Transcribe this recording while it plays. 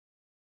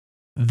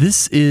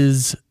This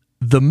is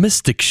The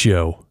Mystic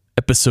Show,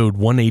 episode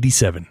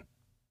 187.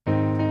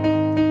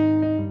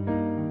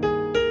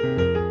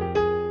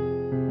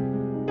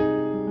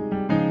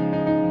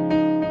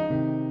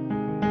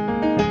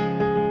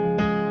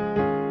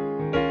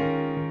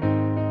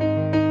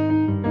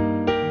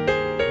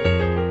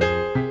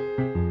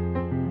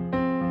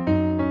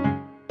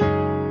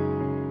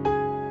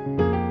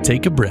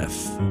 Take a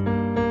breath.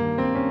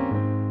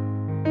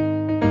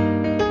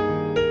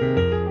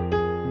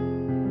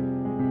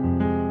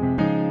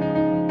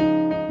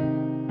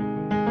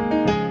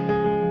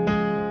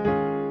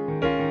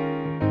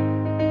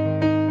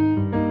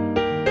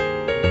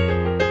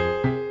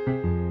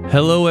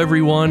 Hello,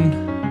 everyone.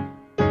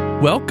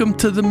 Welcome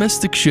to The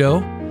Mystic Show.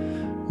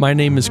 My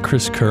name is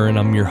Chris Kerr, and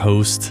I'm your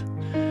host.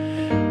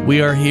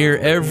 We are here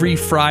every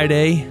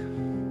Friday.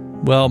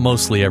 Well,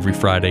 mostly every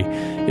Friday.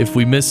 If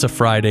we miss a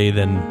Friday,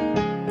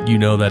 then you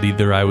know that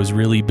either I was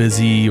really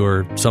busy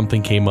or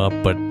something came up,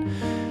 but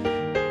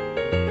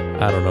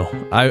I don't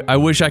know. I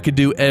wish I could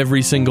do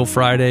every single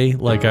Friday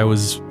like I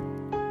was,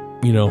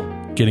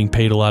 getting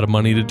paid a lot of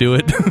money to do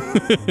it.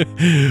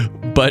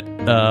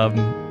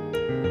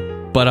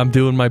 But I'm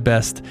doing my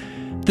best.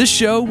 This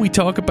show, we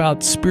talk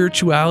about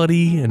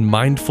spirituality and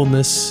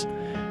mindfulness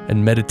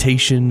and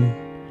meditation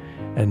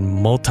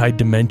and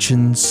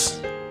multi-dimensions,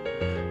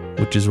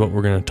 which is what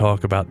we're going to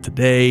talk about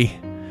today.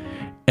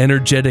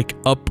 Energetic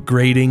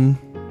upgrading.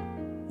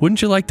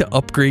 Wouldn't you like to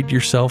upgrade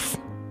yourself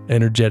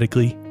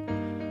energetically?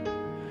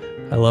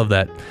 I love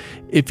that.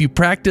 If you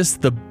practice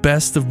the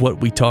best of what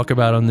we talk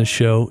about on this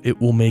show,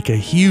 it will make a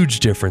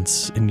huge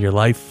difference in your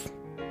life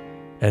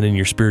and in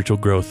your spiritual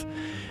growth.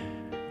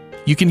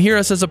 You can hear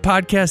us as a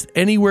podcast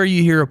anywhere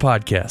you hear a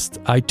podcast.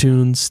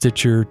 iTunes,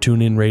 Stitcher,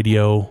 TuneIn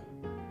Radio,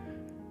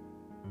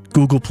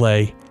 Google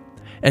Play.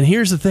 And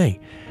here's the thing.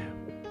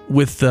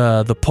 With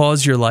the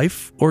Pause Your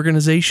Life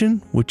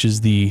organization, which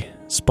is the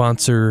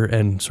sponsor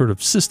and sort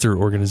of sister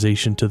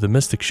organization to The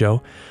Mystic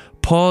Show,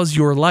 Pause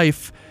Your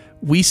Life,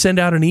 we send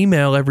out an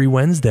email every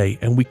Wednesday,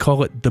 and we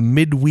call it the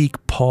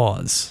Midweek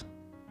Pause.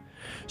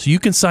 So you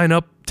can sign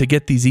up to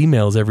get these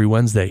emails every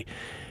Wednesday.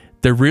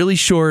 They're really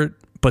short,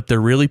 but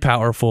they're really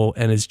powerful,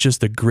 and it's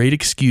just a great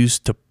excuse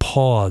to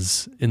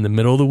pause in the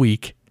middle of the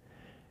week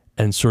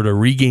and sort of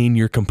regain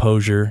your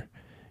composure,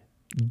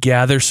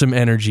 gather some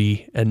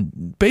energy,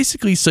 and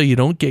basically so you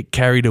don't get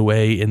carried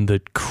away in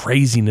the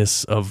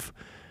craziness of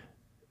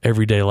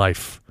everyday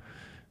life.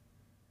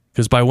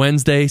 Because by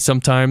Wednesday,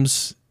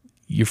 sometimes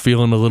you're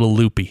feeling a little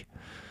loopy.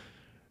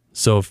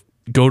 So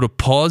go to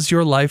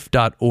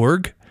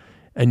pauseyourlife.org,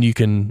 and you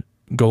can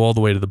go all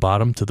the way to the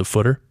bottom, to the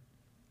footer,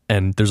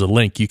 and there's a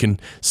link. You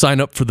can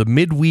sign up for the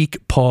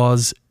Midweek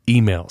Pause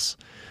emails.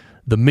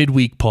 The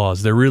Midweek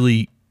Pause. They're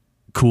really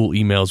cool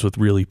emails with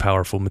really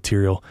powerful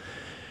material.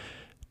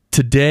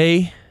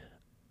 Today,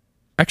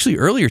 actually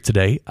earlier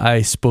today,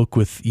 I spoke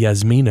with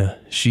Yasmina.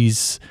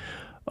 She's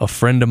a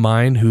friend of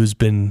mine who's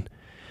been,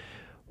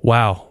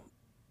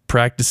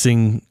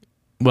 practicing,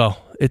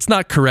 it's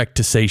not correct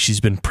to say she's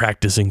been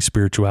practicing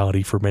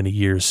spirituality for many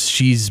years.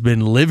 She's been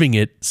living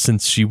it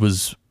since she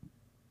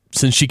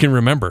can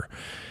remember.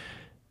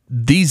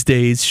 These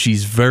days,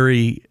 she's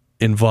very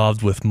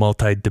involved with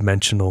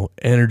multidimensional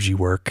energy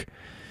work.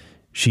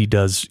 She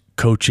does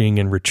coaching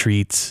and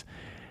retreats.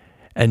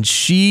 And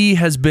she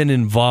has been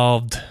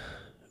involved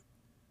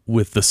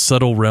with the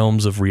subtle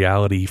realms of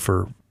reality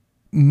for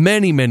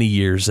many, many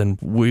years. And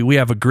we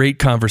have a great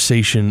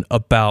conversation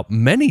about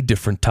many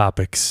different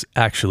topics,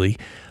 actually.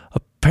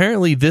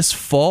 Apparently this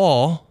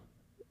fall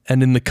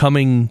and in the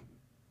coming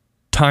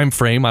time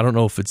frame, I don't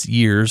know if it's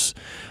years,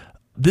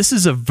 this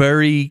is a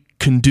very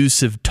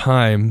conducive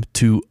time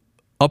to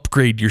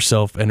upgrade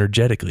yourself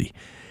energetically.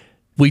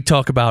 We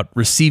talk about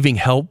receiving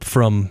help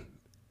from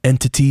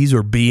entities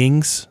or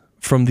beings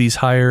from these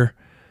higher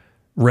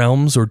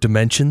realms or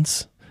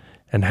dimensions,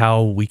 and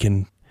how we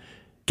can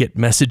get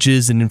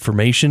messages and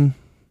information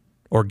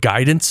or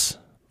guidance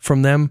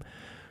from them.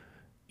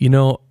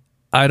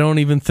 I don't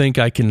even think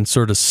I can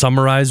sort of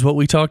summarize what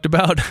we talked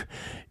about.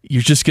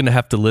 You're just going to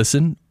have to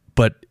listen,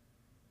 but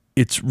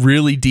it's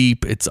really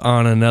deep. It's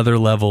on another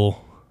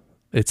level.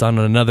 It's on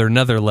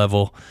another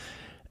level.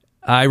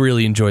 I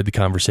really enjoyed the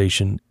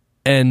conversation.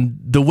 And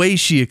the way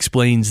she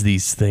explains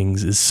these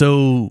things is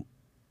so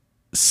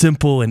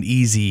simple and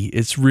easy.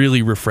 It's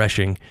really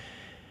refreshing.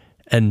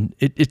 And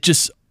it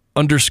just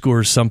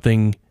underscores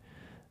something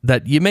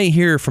that you may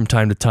hear from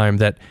time to time,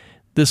 that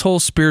this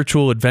whole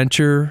spiritual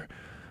adventure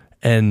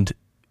and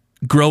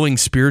growing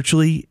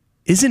spiritually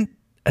isn't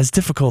as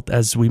difficult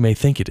as we may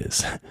think it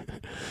is.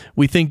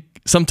 We think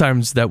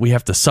sometimes that we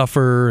have to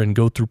suffer and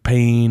go through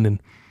pain, and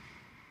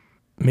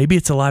maybe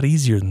it's a lot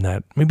easier than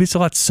that. Maybe it's a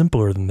lot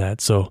simpler than that.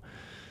 So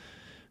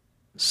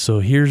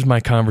here's my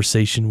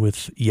conversation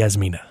with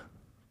Yasmina.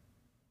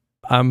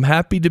 I'm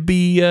happy to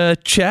be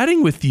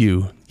chatting with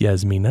you,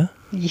 Yasmina.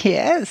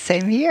 Yes,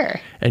 same here.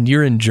 And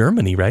you're in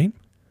Germany, right?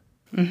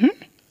 Mm-hmm.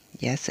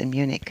 Yes, in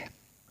Munich.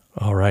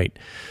 All right.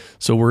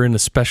 So we're in a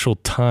special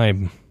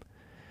time.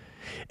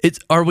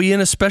 Are we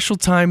in a special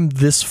time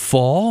this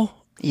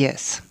fall?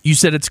 Yes. You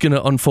said it's going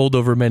to unfold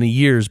over many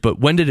years, but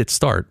when did it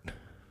start?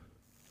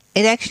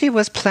 It actually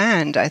was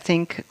planned, I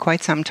think,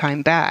 quite some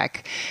time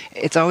back.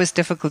 It's always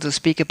difficult to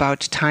speak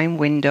about time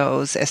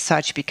windows as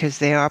such because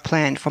they are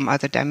planned from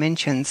other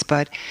dimensions.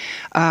 But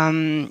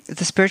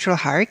the spiritual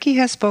hierarchy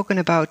has spoken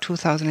about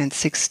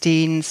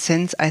 2016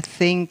 since, I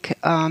think,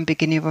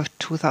 beginning of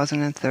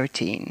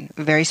 2013,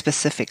 very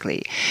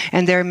specifically.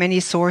 And there are many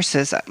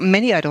sources,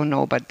 many I don't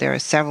know, but there are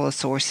several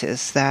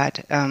sources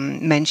that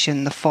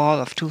mention the fall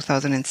of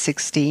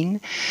 2016.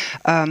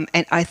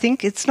 And I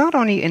think it's not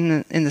only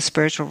in the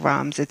spiritual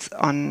realms, it's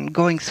on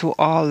going through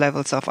all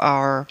levels of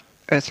our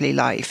earthly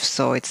life.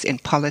 So it's in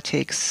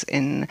politics,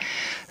 in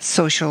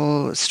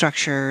social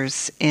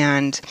structures,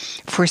 and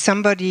for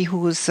somebody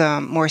who's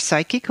more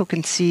psychic, who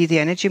can see the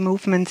energy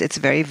movements, it's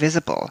very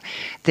visible.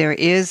 There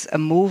is a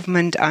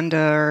movement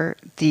under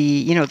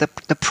the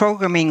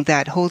programming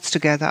that holds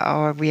together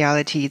our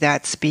reality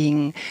that's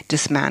being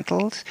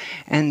dismantled,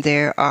 and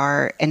there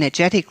are,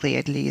 energetically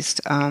at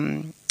least,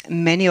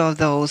 many of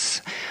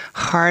those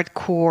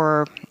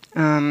hardcore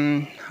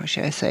how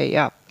should I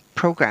say,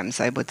 programs,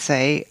 I would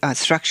say,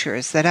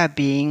 structures that are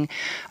being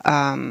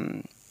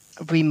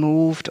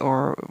removed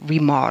or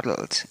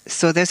remodeled.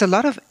 So there's a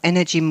lot of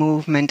energy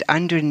movement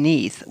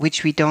underneath,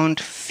 which we don't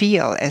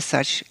feel as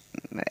such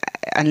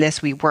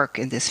unless we work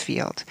in this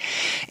field.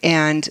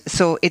 And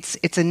so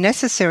it's a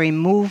necessary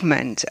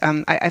movement.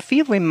 I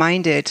feel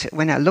reminded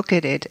when I look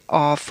at it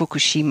of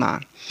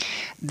Fukushima.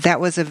 That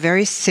was a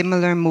very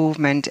similar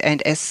movement,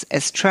 and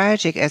as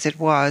tragic as it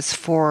was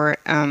for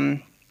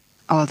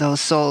all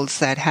those souls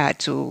that had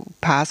to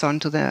pass on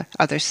to the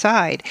other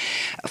side.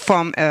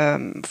 From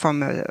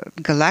a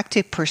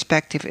galactic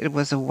perspective, it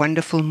was a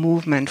wonderful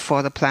movement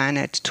for the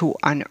planet to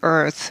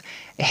unearth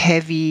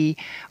heavy,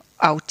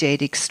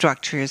 outdated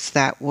structures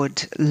that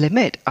would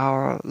limit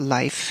our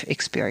life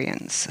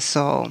experience.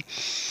 So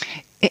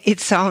it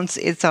sounds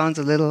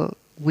a little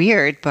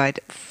weird,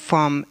 but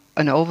from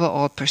an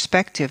overall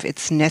perspective,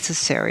 it's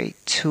necessary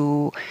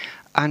to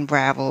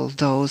unravel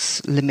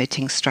those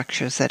limiting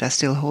structures that are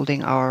still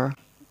holding our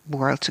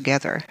world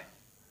together.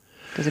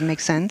 Does it make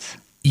sense?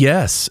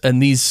 Yes,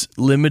 and these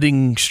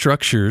limiting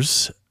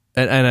structures,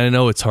 and I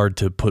know it's hard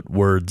to put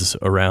words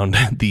around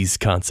these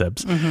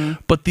concepts,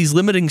 but these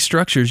limiting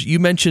structures, you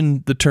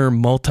mentioned the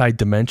term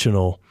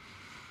multidimensional.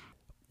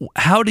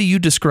 How do you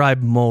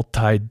describe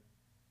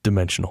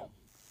multidimensional?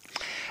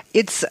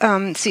 It's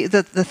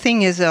the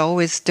thing is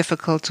always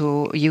difficult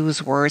to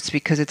use words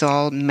because it's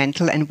all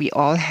mental, and we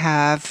all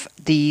have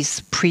these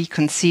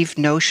preconceived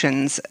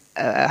notions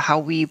how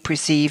we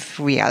perceive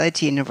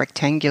reality in a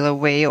rectangular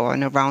way or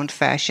in a round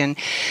fashion.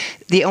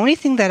 The only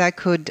thing that I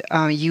could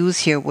use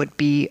here would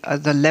be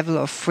the level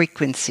of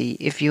frequency.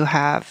 If you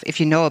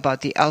know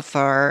about the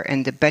alpha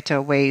and the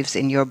beta waves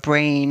in your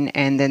brain,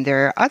 and then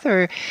there are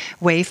other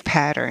wave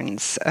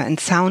patterns and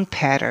sound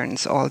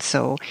patterns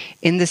also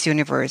in this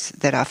universe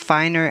that are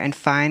finer and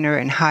finer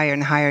and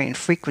higher in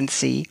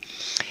frequency.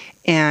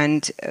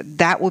 And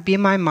that would be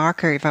my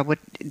marker if I would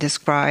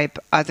describe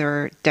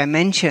other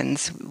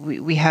dimensions.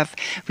 We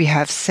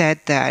have said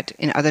that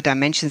in other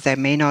dimensions there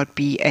may not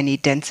be any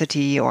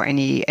density or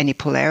any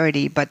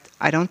polarity, but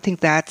I don't think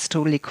that's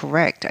totally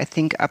correct. I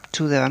think up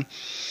to the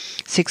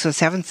 6th or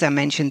 7th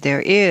dimension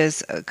there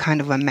is a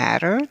kind of a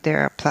matter.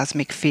 There are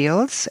plasmic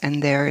fields,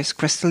 and there is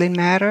crystalline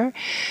matter,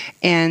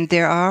 and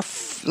there are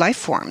life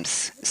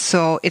forms.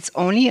 So it's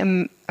only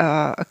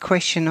a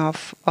question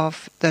of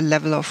the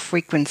level of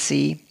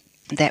frequency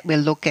that we'll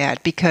look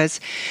at, because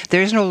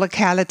there is no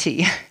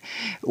locality.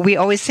 We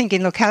always think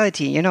in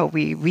locality,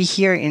 we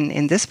here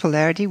in this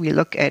polarity, we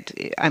look at,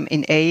 I'm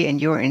in A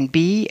and you're in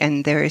B,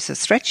 and there is a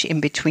stretch in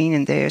between,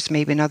 and there's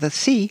maybe another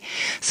C.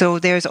 So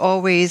there's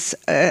always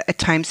a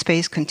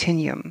time-space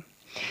continuum.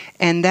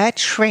 And that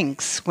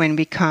shrinks when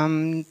we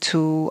come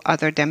to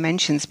other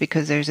dimensions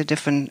because there's a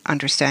different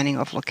understanding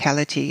of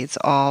locality. It's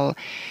all,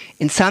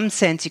 in some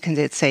sense, you can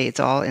say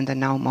it's all in the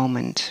now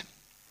moment.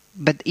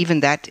 But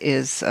even that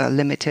is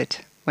limited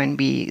when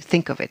we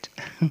think of it.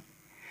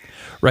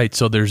 Right.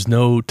 So there's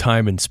no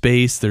time and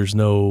space. There's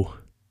no,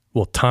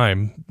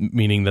 time,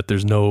 meaning that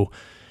there's no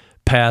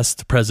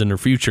past, present, or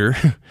future.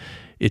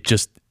 It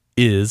just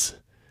is.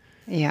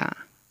 Yeah.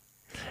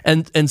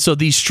 And so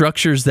these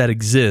structures that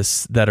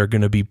exist that are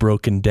going to be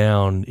broken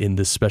down in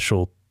this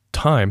special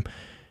time,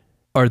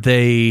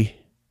 they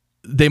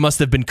must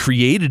have been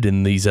created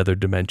in these other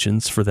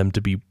dimensions for them to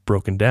be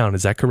broken down.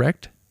 Is that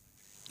correct?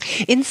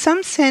 In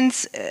some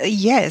sense,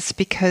 yes,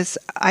 because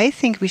I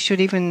think we should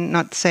even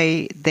not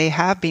say they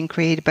have been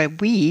created, but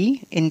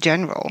we, in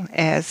general,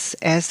 as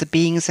the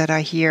beings that are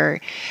here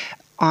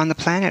on the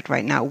planet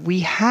right now, we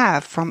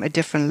have, from a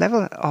different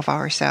level of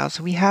ourselves,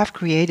 we have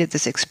created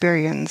this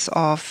experience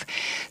of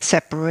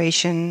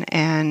separation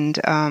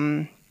and,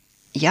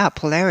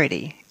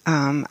 polarity.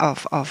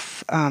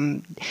 Of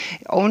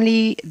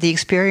only the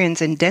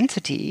experience in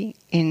density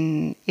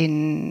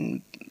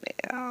in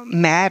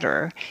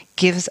matter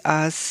gives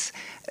us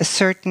a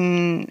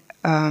certain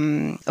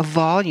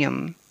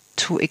volume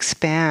to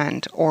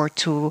expand or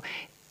to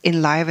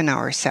enliven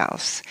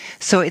ourselves.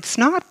 So it's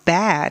not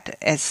bad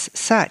as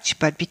such,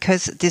 but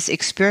because this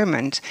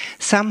experiment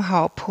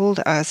somehow pulled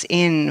us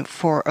in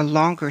for a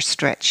longer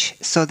stretch,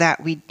 so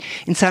that we,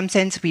 in some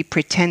sense, we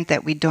pretend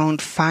that we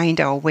don't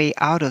find our way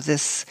out of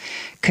this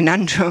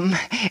conundrum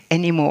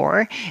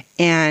anymore.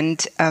 And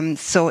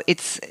so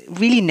it's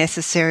really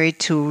necessary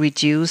to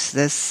reduce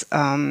this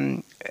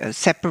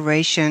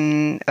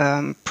separation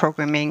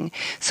programming,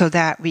 so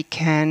that we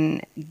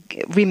can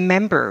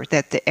remember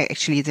that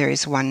actually there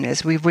is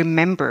oneness. We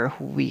remember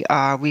who we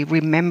are. We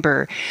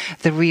remember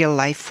the real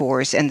life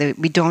force, and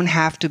we don't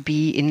have to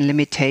be in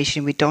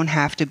limitation. We don't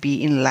have to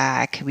be in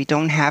lack. We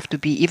don't have to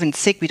be even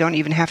sick. We don't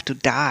even have to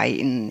die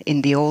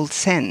in the old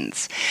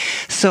sense.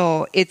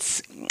 So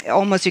it's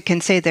almost, you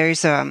can say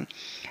there's a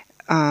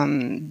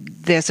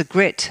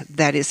grid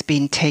that is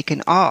being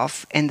taken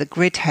off, and the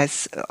grid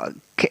has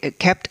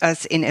kept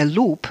us in a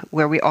loop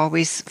where we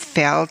always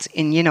felt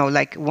in,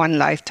 like one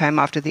lifetime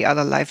after the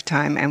other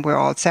lifetime, and we're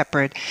all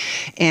separate.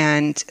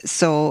 And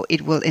so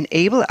it will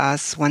enable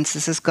us, once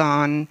this is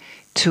gone,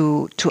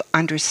 to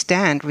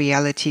understand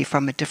reality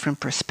from a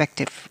different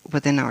perspective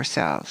within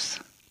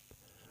ourselves.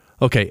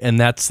 Okay, and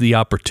that's the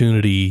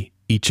opportunity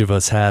each of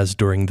us has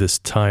during this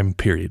time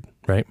period,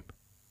 right?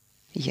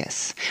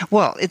 Yes.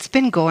 Well, it's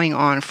been going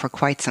on for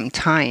quite some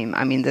time.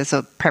 I mean, there's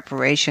a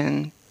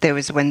preparation. There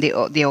was when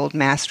the old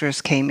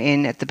masters came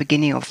in at the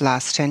beginning of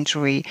last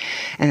century,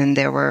 and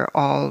there were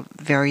all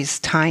various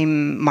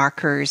time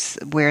markers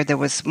where there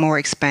was more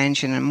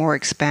expansion and more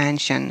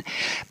expansion.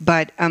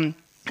 But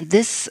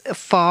this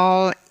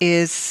fall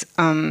is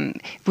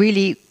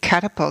really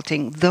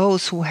catapulting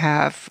those who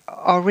have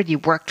already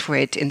worked for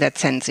it, in that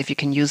sense, if you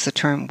can use the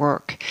term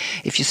work.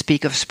 If you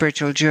speak of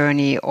spiritual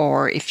journey,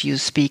 or if you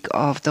speak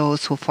of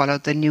those who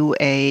followed the New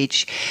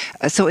Age.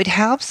 So it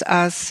helps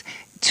us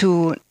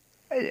to,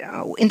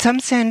 in some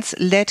sense,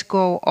 let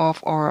go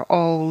of our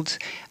old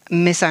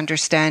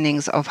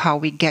misunderstandings of how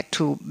we get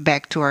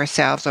back to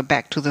ourselves or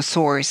back to the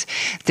source.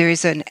 There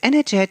is an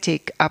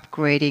energetic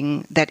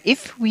upgrading that,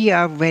 if we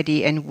are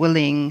ready and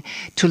willing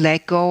to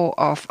let go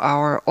of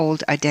our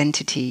old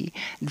identity,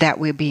 that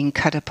we're being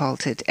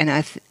catapulted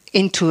and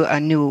into a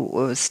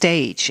new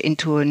stage,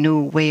 into a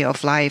new way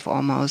of life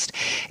almost.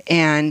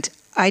 And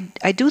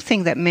I do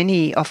think that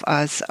many of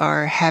us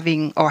are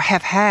having or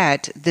have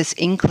had this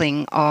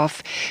inkling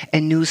of a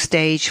new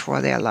stage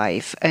for their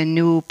life, a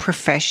new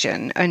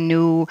profession, a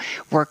new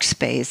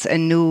workspace, a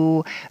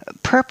new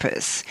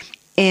purpose.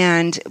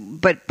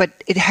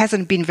 But it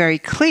hasn't been very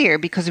clear,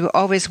 because we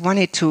always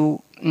wanted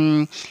to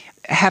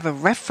have a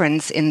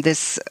reference in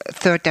this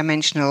third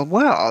dimensional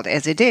world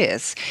as it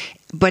is,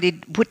 but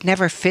it would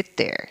never fit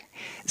there.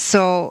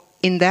 So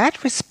in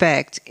that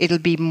respect, it'll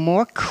be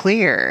more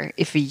clear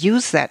if we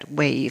use that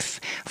wave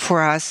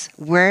for us,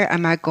 where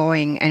am I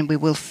going? And we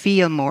will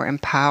feel more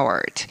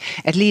empowered.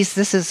 At least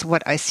this is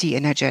what I see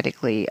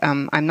energetically.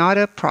 I'm not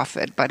a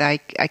prophet, but I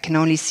can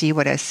only see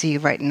what I see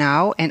right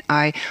now. And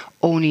I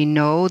only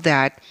know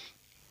that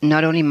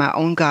not only my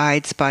own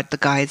guides, but the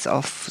guides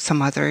of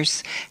some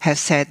others have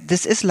said,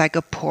 this is like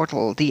a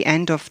portal. The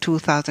end of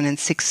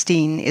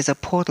 2016 is a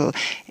portal.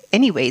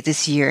 Anyway,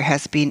 this year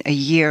has been a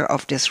year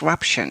of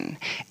disruption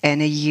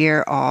and a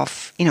year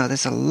of,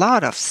 there's a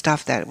lot of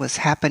stuff that was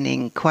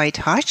happening quite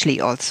harshly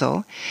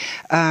also,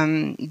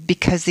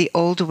 because the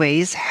old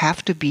ways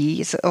have to be,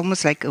 it's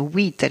almost like a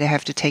weed that I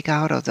have to take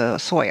out of the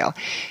soil.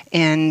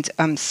 And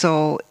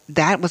so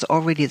that was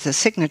already the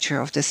signature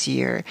of this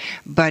year.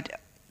 But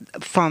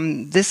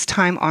from this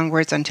time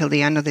onwards until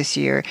the end of this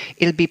year,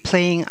 it'll be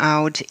playing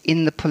out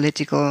in the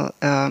political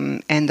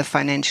and the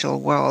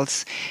financial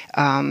worlds.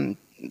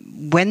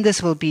 When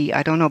this will be,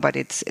 I don't know, but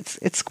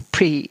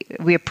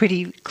we're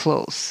pretty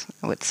close,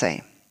 I would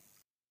say.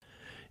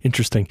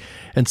 Interesting.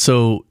 And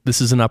so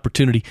this is an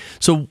opportunity.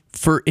 So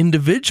for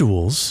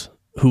individuals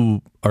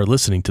who are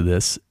listening to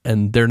this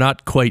and they're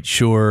not quite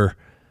sure,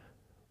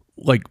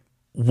 like,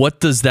 what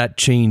does that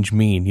change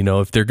mean?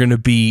 If they're going to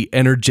be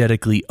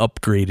energetically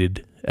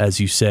upgraded, as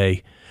you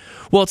say,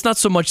 well, it's not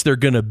so much they're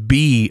going to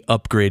be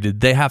upgraded.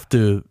 They have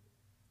to,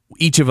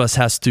 each of us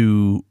has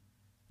to,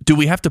 do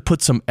we have to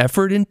put some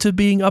effort into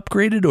being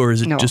upgraded, or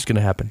is it just going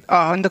to happen?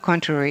 On the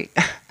contrary.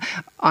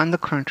 On the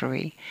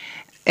contrary.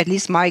 At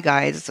least my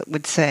guides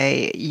would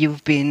say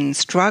you've been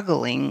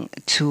struggling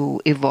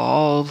to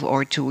evolve,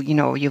 or to,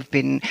 you've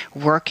been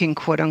working,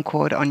 quote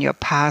unquote, on your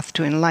path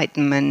to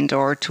enlightenment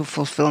or to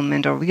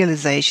fulfillment or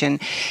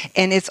realization.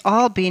 And it's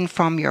all been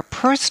from your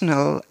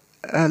personal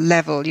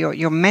level,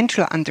 your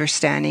mental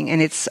understanding, and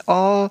it's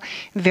all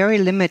very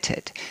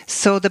limited.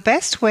 So the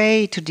best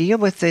way to deal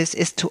with this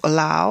is to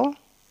allow,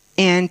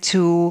 and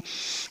to,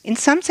 in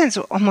some sense,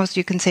 almost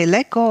you can say,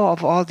 let go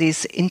of all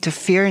these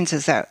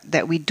interferences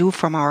that we do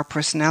from our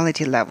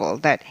personality level.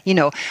 That,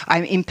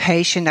 I'm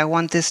impatient, I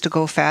want this to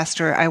go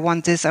faster, I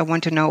want this, I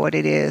want to know what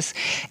it is.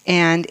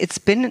 And it's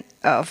been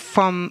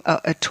from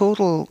a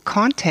total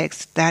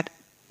context that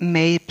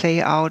may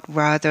play out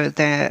rather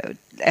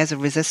as a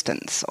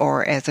resistance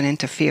or as an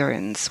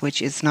interference,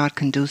 which is not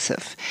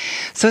conducive.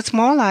 So it's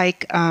more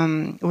like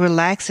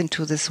relax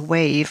into this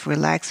wave,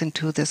 relax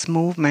into this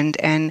movement,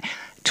 and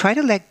try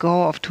to let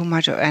go of too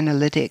much of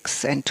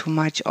analytics and too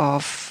much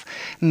of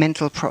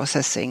mental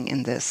processing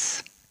in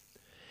this.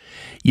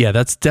 Yeah,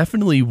 that's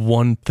definitely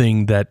one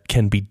thing that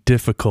can be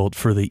difficult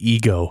for the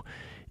ego,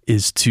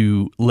 is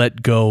to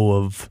let go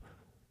of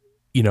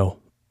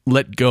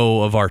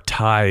our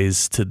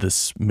ties to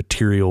this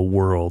material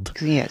world.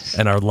 Yes.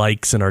 And our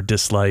likes and our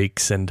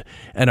dislikes and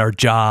our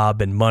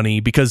job and money.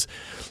 Because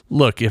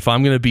look, if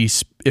I'm going to be,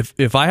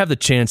 if I have the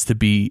chance to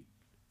be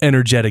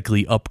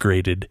energetically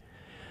upgraded,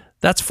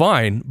 that's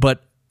fine.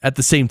 But at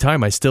the same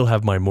time, I still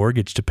have my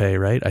mortgage to pay,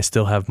 right? I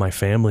still have my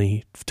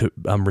family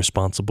I'm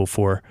responsible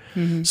for.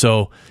 Mm-hmm.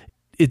 So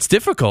it's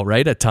difficult,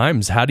 right? At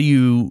times,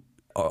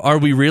 are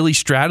we really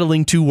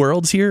straddling two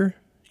worlds here,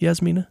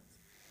 Yasmina?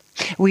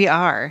 We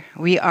are,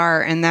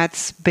 and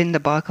that's been the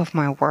bulk of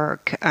my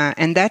work.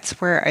 And that's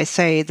where I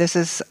say this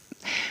is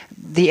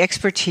the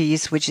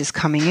expertise which is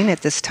coming in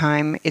at this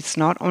time. It's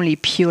not only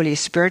purely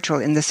spiritual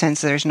in the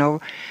sense there's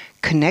no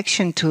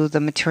connection to the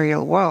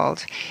material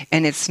world,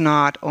 and it's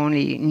not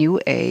only New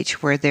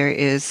Age where there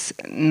is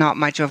not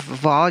much of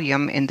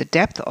volume in the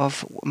depth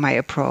of my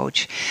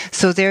approach.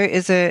 So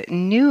there's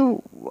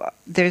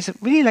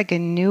really like a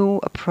new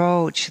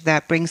approach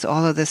that brings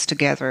all of this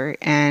together,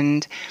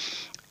 and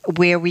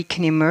where we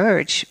can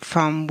emerge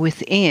from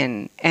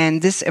within.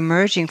 And this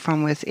emerging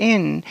from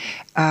within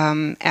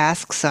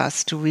asks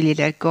us to really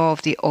let go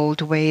of the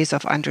old ways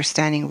of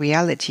understanding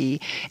reality,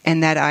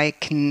 and that I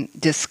can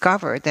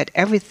discover that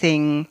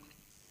everything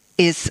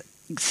is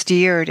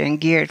steered and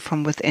geared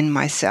from within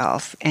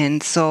myself.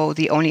 And so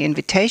the only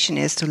invitation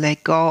is to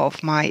let go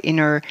of my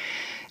inner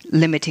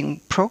limiting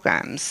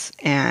programs.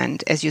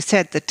 And as you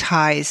said, the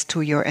ties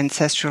to your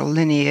ancestral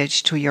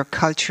lineage, to your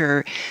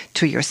culture,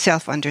 to your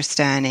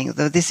self-understanding,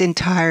 this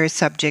entire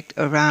subject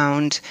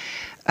around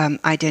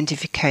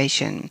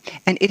identification.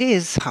 And it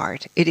is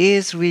hard. It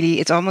is really,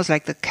 it's almost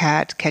like the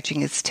cat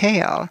catching its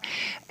tail.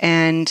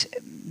 And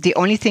the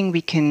only thing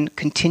we can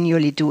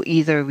continually do,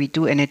 either we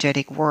do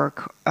energetic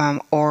work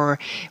or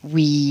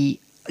we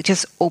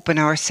just open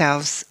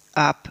ourselves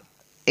up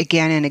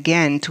again and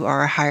again to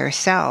our higher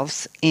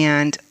selves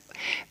and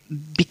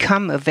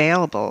become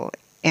available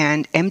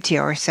and empty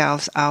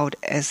ourselves out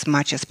as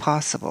much as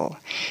possible.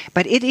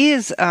 But it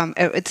is,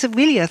 it's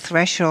really a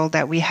threshold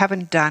that we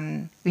haven't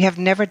done. We have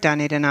never done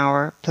it in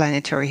our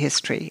planetary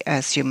history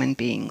as human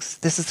beings.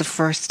 This is the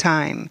first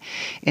time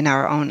in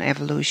our own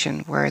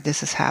evolution where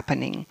this is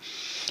happening.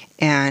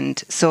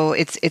 And so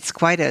it's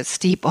quite a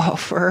steep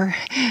offer,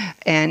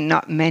 and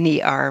not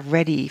many are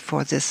ready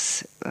for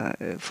this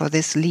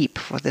leap,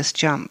 for this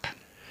jump.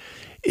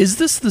 Is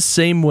this the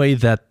same way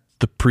that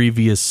the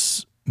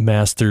previous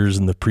masters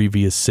and the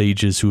previous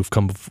sages who have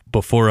come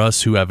before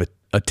us, who have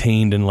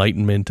attained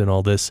enlightenment and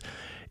all this,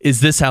 is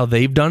this how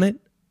they've done it?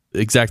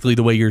 Exactly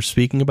the way you're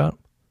speaking about?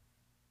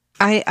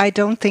 I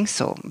don't think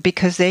so,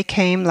 because they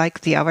came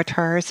like the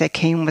avatars. They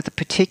came with a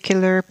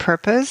particular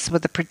purpose,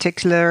 with a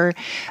particular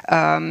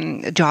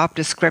job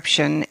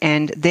description,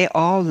 and they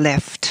all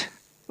left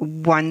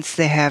once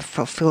they have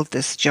fulfilled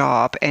this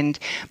job. And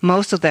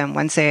most of them,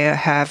 once they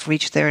have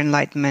reached their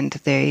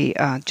enlightenment, they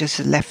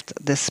just left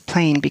this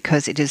plane,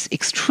 because it is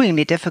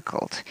extremely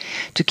difficult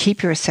to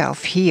keep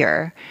yourself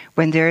here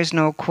when there is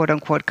no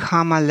quote-unquote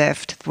karma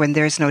left, when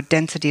there is no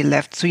density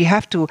left. So you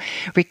have to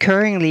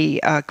recurringly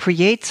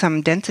create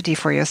some density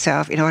for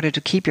yourself in order to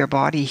keep your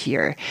body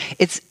here.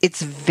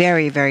 It's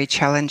very, very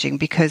challenging,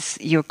 because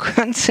you're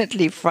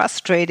constantly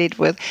frustrated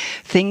with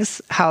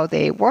things, how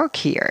they work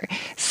here.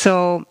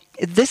 So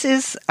this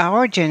is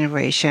our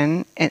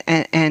generation,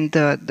 and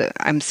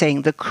I'm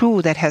saying the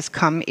crew that has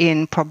come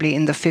in probably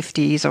in the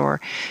 50s or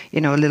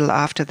a little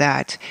after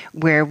that,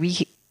 where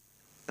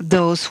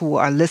those who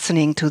are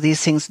listening to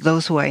these things,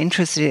 those who are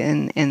interested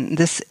in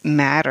this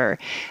matter,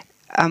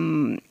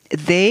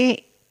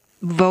 they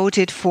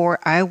voted for,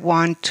 I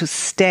want to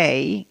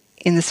stay,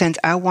 in the sense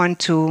I want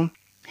to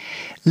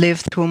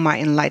live through my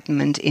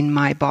enlightenment in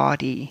my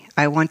body.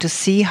 I want to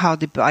see how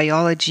the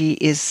biology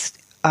is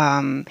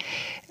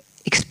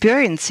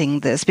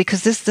experiencing this,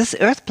 because this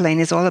earth plane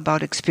is all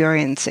about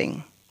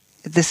experiencing.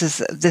 This is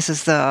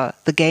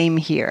the game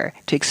here,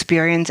 to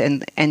experience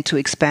and to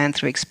expand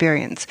through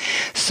experience.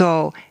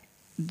 So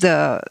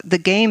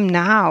the game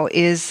now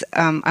is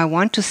I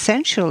want to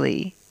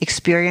sensually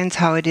experience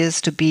how it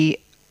is to be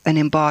an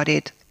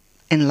embodied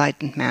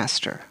enlightened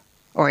master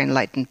or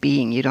enlightened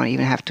being. You don't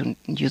even have to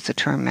use the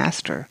term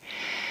master.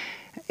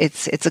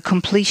 It's a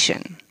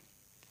completion.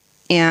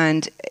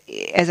 And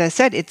as I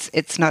said,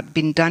 it's not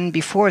been done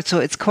before, so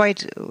it's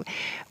quite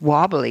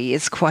wobbly,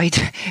 it's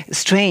quite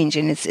strange,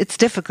 and it's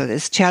difficult,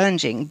 it's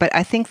challenging. But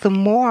I think the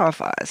more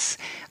of us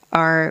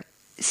are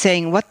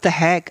saying, what the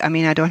heck, I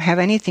mean, I don't have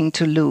anything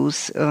to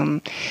lose,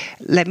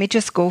 let me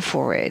just go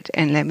for it,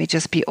 and let me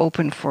just be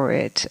open for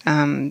it,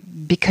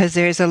 because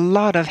there's a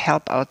lot of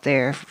help out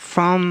there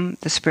from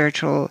the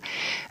spiritual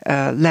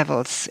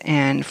levels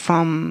and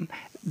from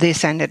the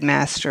Ascended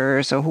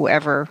Masters or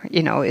whoever,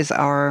 is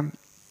our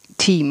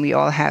team. We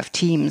all have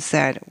teams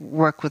that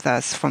work with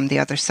us from the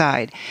other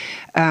side.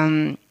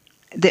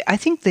 I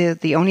think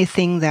the only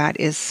thing that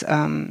is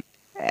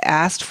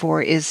asked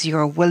for is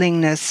your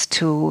willingness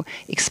to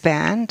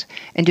expand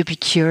and to be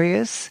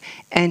curious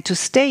and to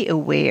stay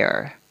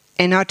aware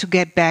and not to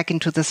get back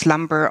into the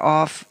slumber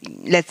of,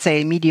 let's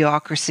say,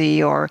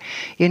 mediocrity or,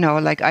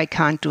 like I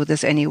can't do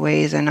this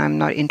anyways and I'm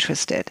not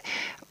interested.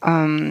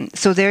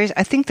 So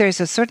I think there's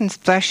a certain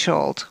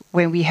threshold.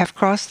 When we have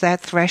crossed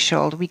that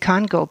threshold, we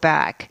can't go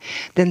back.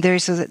 Then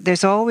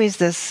there's always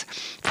this,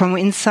 from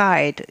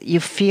inside, you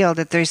feel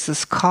that there's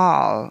this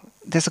call.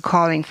 There's a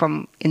calling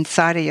from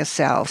inside of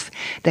yourself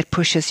that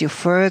pushes you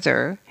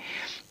further.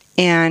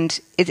 And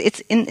it's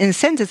in a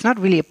sense, it's not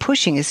really a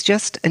pushing. It's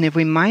just a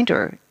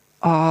reminder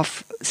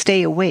of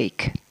stay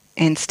awake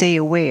and stay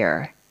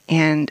aware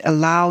and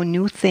allow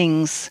new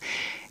things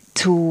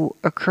to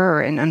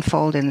occur and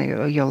unfold in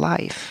your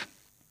life.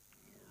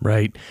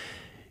 Right.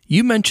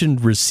 You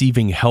mentioned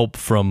receiving help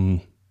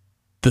from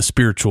the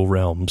spiritual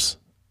realms.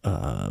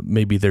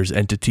 Maybe there's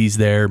entities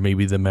there,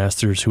 maybe the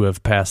masters who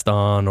have passed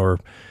on, or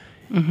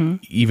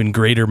even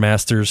greater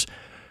masters.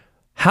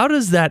 How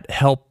does that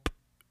help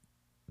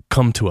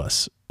come to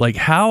us? Like,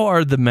 how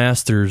are the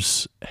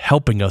masters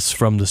helping us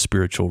from the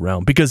spiritual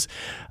realm? Because,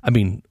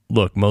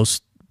 look,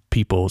 most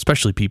people,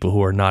 especially people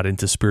who are not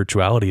into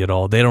spirituality at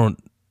all,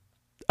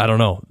 I don't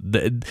know,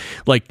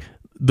 like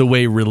the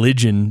way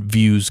religion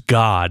views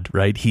God,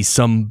 right? He's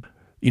some,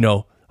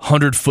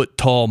 100-foot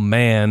tall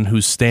man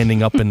who's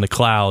standing up in the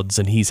clouds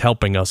and he's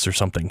helping us or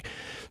something.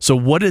 So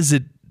what is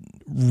it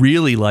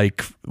really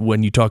like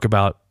when you talk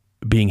about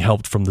being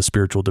helped from the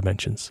spiritual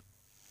dimensions?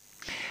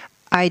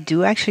 I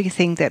do actually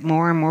think that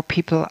more and more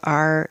people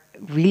are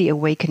really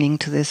awakening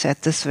to this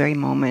at this very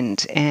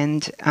moment.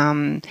 And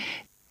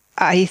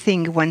I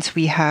think once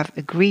we have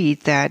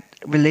agreed that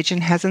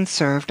religion hasn't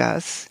served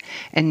us,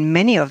 and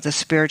many of the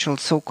spiritual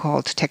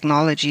so-called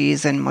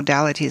technologies and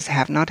modalities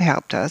have not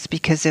helped us,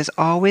 because there's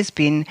always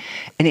been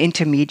an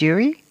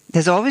intermediary.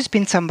 There's always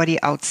been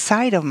somebody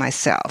outside of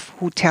myself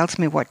who tells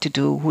me what to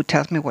do, who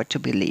tells me what to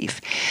believe.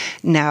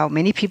 Now,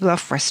 many people are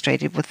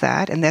frustrated with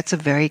that, and that's a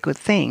very good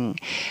thing.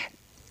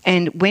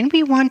 And when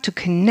we want to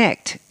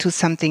connect to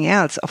something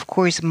else, of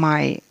course,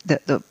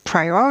 the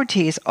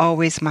priority is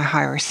always my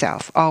higher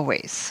self,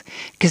 always,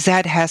 because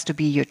that has to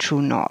be your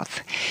true north.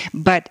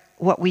 But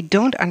what we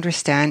don't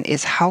understand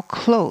is how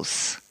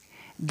close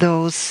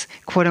those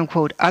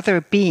quote-unquote other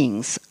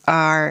beings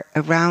are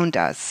around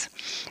us.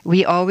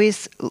 We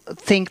always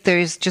think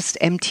there's just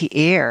empty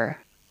air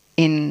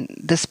in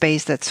the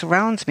space that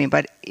surrounds me.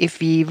 But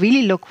if we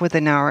really look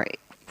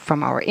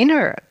from our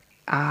inner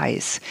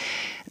eyes,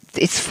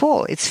 it's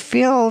full. It's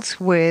filled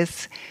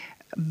with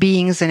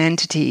beings and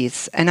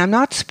entities. And I'm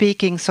not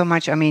speaking so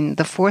much,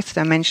 the fourth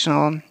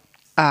dimensional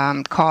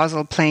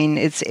causal plane,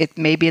 it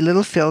may be a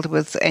little filled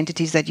with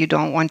entities that you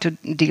don't want to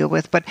deal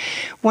with. But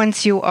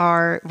once you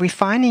are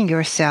refining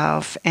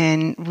yourself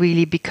and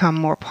really become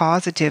more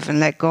positive and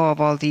let go of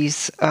all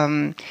these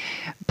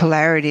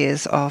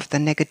polarities of the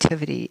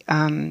negativity,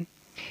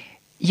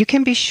 you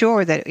can be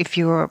sure that if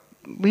you're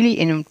really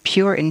in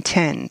pure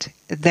intent,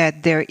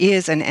 that there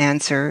is an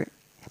answer.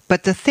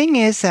 But the thing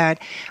is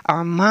that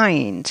our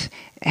mind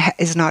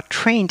is not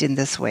trained in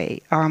this way.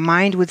 Our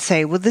mind would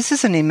say, well, this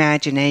is an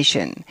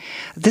imagination.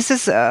 This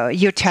is,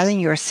 you're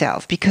telling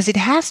yourself, because it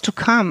has to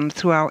come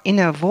through our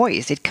inner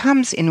voice. It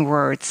comes in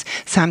words.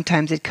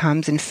 Sometimes it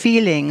comes in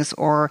feelings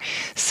or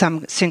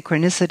some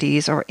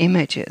synchronicities or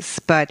images.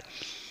 But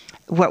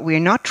what we're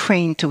not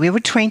trained to, we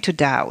were trained to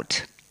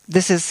doubt.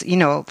 This is,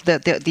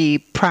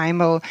 the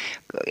primal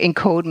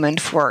encodement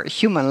for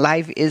human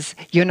life is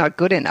you're not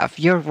good enough,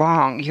 you're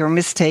wrong, you're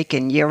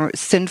mistaken, you're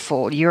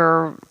sinful,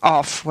 you're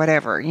off,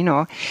 whatever,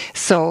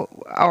 So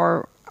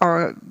our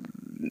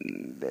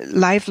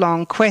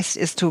lifelong quest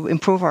is to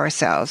improve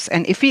ourselves.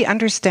 And if we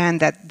understand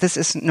that this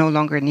is no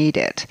longer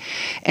needed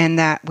and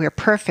that we're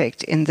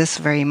perfect in this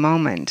very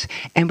moment,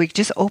 and we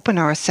just open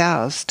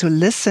ourselves to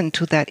listen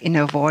to that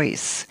inner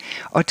voice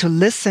or to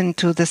listen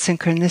to the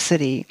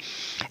synchronicity,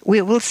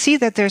 we will see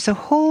that there's a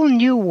whole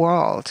new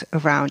world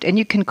around. And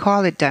you can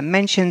call it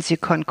dimensions, you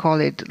can call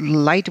it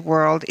light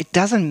world. It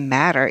doesn't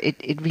matter.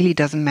 It really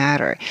doesn't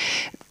matter.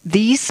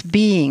 These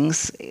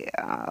beings,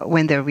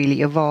 when they're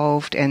really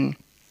evolved, and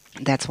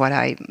that's what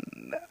I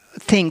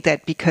think,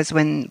 that because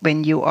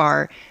when you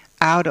are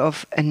out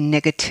of a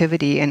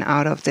negativity and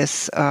out of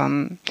this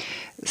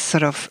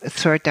sort of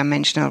third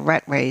dimensional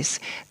rat race,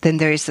 then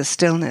there is a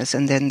stillness,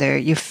 and then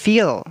you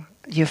feel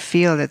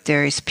that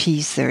there is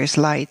peace, there is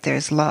light, there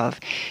is love.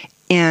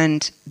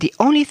 And the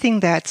only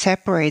thing that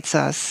separates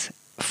us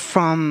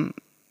from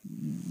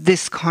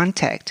this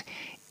contact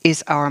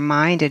is our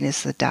mind and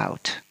is the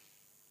doubt.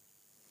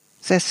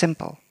 It's that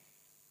simple.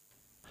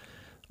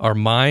 Our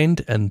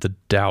mind and the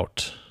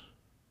doubt.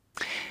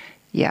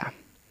 Yeah.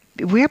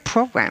 We're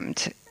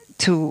programmed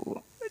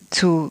to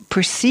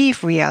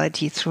perceive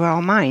reality through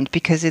our mind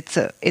because it's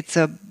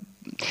a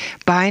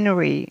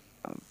binary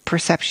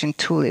perception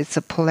tool. It's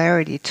a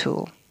polarity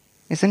tool,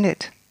 isn't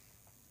it?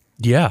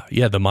 Yeah.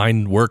 The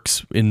mind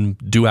works in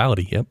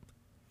duality. Yep.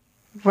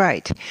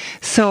 Right.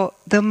 So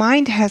the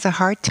mind has a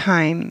hard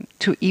time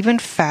to even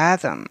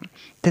fathom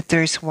that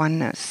there's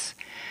oneness.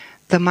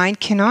 The mind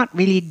cannot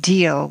really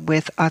deal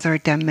with other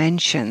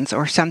dimensions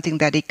or something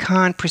that it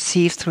can't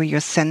perceive through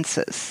your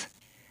senses.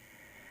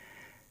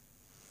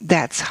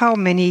 That's how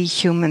many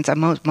humans,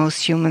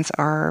 most humans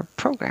are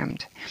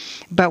programmed.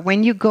 But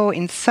when you go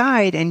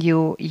inside and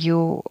you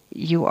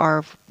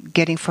are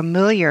getting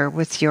familiar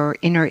with your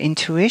inner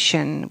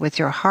intuition, with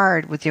your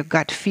heart, with your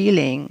gut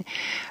feeling,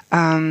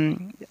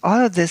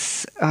 all of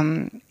this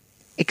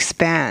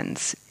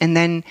expands, and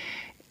then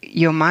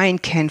your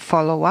mind can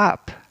follow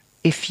up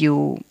if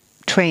you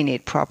train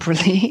it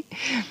properly.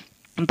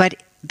 But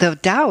the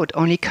doubt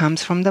only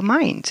comes from the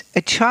mind.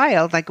 A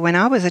child, like when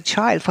I was a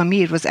child, for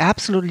me it was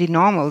absolutely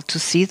normal to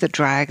see the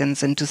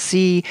dragons and to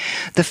see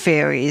the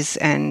fairies.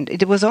 And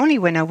it was only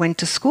when I went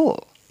to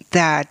school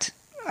that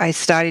I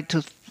started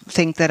to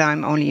think that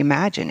I'm only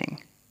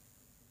imagining.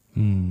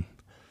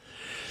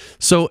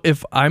 So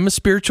if I'm a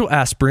spiritual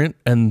aspirant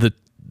and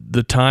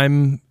the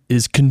time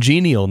is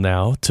congenial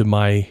now to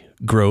my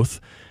growth,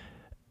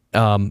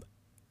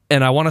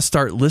 and I want to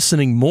start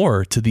listening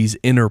more to these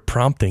inner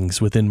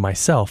promptings within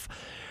myself,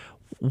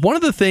 one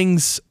of the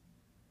things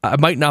I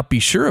might not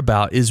be sure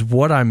about is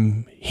what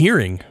I'm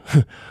hearing.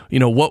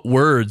 What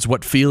words,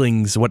 what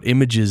feelings, what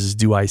images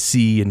do I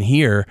see and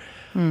hear?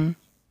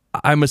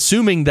 I'm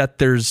assuming that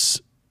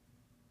there's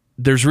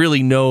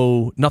really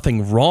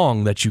nothing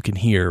wrong that you can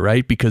hear,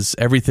 right? Because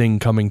everything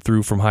coming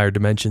through from higher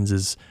dimensions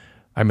is,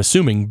 I'm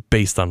assuming,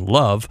 based on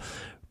love.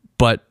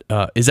 But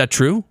is that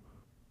true?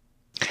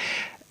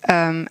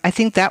 I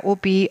think that will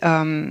be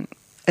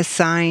a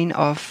sign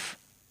of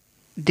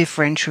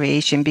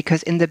differentiation,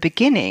 because in the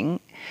beginning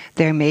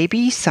there may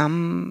be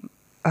some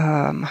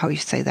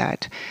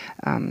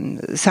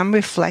some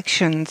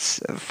reflections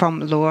from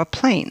lower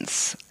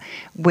planes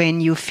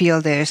when you feel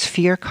there's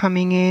fear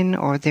coming in,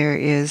 or there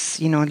is,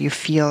 you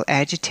feel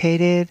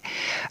agitated.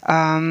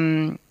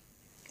 Then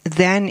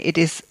it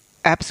is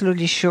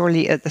absolutely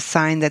surely a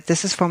sign that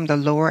this is from the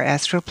lower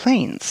astral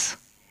planes.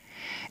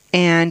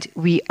 And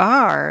we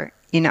are,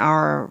 in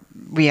our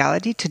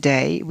reality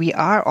today, we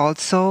are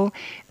also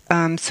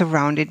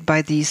surrounded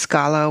by these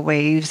scalar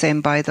waves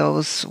and by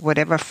those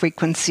whatever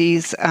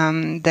frequencies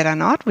that are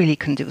not really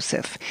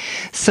conducive.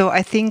 So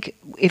I think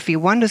if you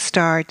want to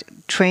start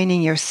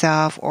training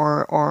yourself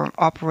or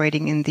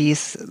operating in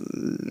these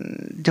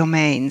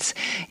domains,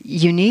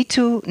 you need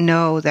to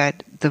know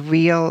that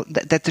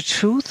that the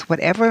truth,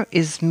 whatever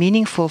is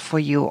meaningful for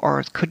you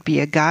or could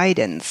be a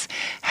guidance,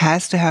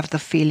 has to have the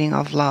feeling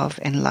of love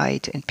and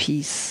light and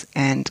peace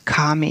and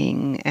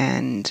calming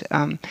and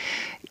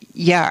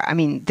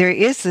there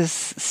is this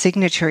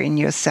signature in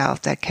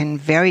yourself that can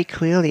very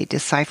clearly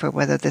decipher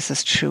whether this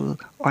is true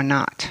or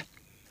not.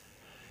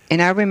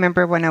 And I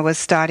remember when I was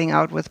starting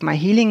out with my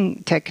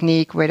healing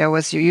technique, where I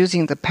was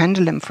using the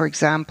pendulum, for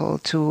example,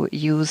 to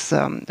use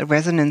the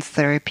resonance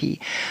therapy,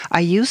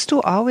 I used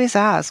to always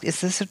ask, is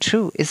this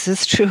true? Is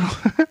this true?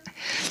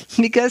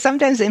 Because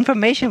sometimes the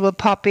information will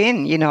pop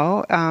in,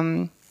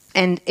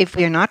 and if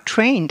we are not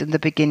trained in the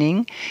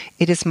beginning,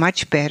 it is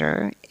much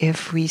better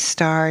if we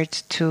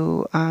start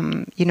to,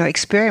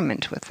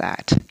 experiment with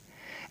that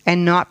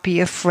and not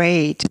be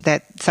afraid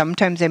that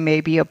sometimes there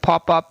may be a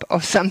pop-up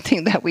of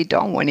something that we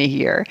don't want to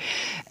hear.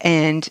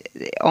 And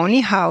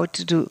only how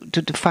to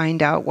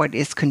find out what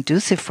is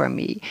conducive for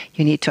me,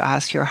 you need to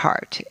ask your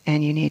heart,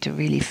 and you need to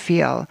really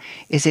feel,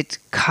 is it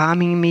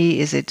calming me?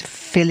 Is it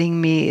filling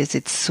me? Is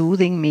it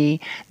soothing me?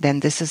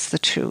 Then this is the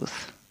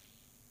truth.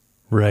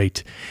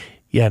 Right.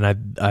 Yeah,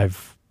 and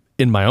I've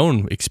in my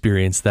own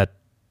experience, that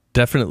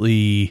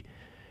definitely,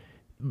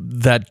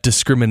 that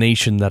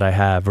discrimination that I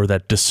have, or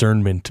that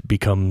discernment,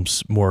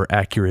 becomes more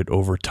accurate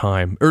over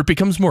time, or it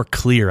becomes more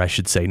clear, I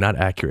should say, not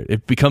accurate.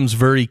 It becomes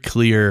very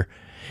clear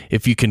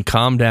if you can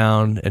calm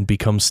down and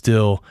become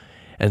still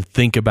and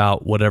think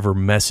about whatever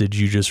message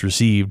you just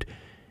received.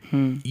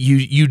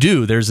 You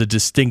do. There's a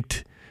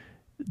distinct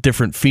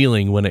different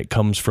feeling when it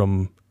comes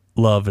from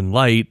love and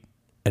light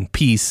and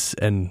peace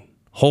and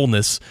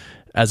wholeness,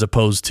 as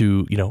opposed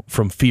to,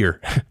 from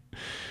fear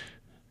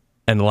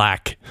and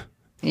lack.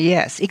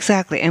 Yes,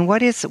 exactly. And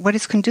what is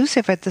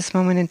conducive at this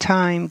moment in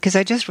time? Because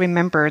I just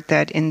remembered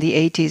that in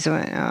the 80s,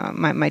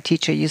 my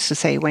teacher used to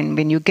say,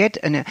 when you get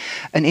an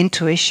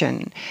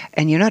intuition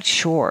and you're not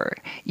sure,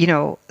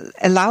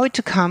 allow it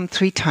to come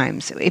 3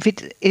 times.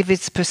 If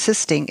it's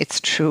persisting, it's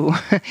true.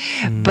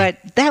 But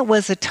that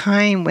was a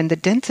time when the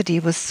density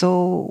was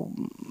so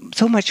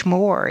so much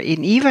more.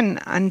 And even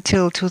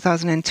until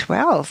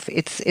 2012,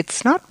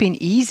 it's not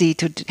been easy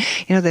to,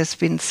 there's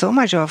been so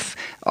much of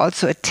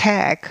also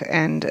attack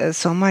and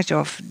so much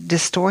of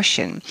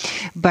distortion.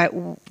 But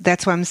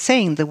that's what I'm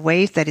saying. The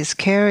wave that is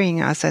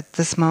carrying us at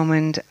this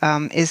moment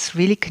is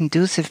really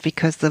conducive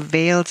because the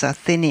veils are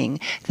thinning.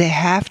 They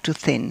have to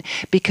thin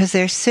because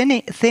they're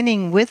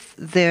thinning with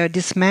the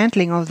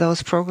dismantling of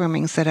those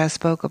programmings that I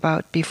spoke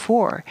about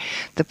before.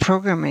 The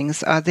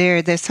programmings are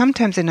there. They're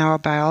sometimes in our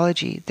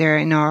biology. They're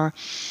in our,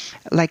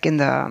 like in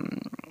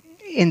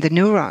the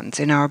neurons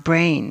in our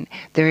brain.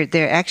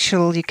 They're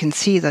actual, you can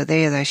see that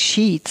they are the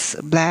sheets,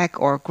 black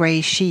or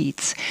gray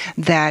sheets,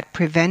 that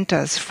prevent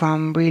us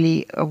from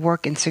really a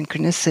work in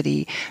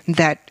synchronicity,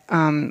 that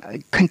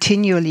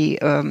continually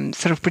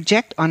sort of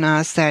project on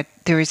us that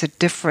there is a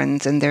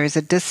difference and there is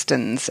a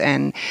distance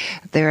and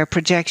there are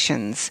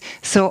projections.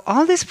 So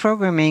all this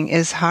programming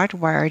is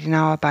hardwired in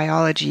our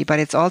biology, but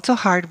it's also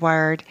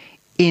hardwired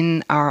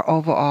in our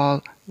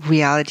overall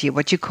reality,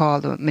 what you call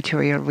the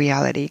material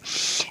reality.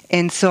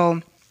 And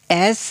so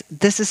as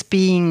this is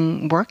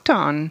being worked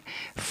on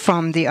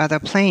from the other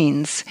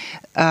planes,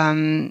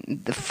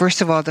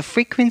 first of all, the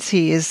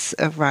frequency is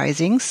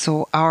rising,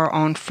 so our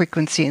own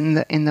frequency in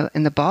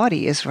the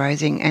body is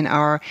rising, and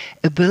our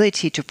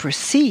ability to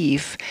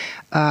perceive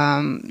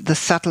the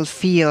subtle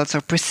fields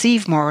or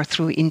perceive more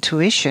through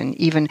intuition.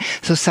 Even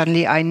so,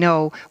 suddenly I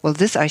know, well,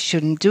 this I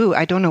shouldn't do.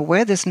 I don't know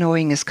where this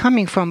knowing is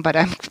coming from, but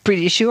I'm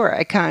pretty sure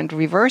I can't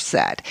reverse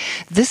that.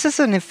 This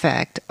is an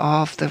effect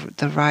of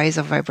the rise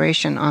of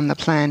vibration on the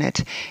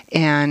planet,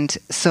 and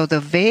so the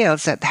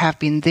veils that have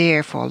been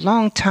there for a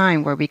long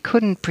time, where we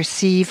couldn't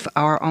perceive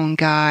our own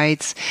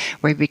guides,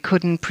 where we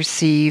couldn't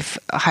perceive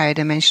higher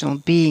dimensional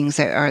beings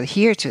that are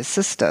here to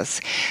assist us,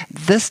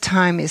 this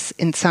time is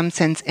in some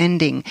sense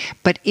ending.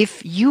 But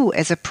if you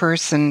as a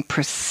person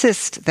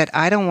persist that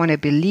I don't want to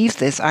believe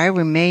this, I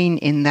remain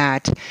in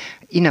that,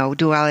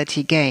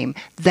 duality game,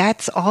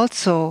 that's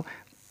also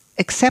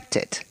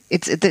accepted.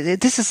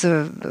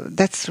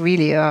 That's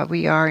really,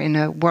 we are in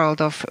a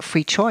world of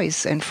free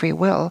choice and free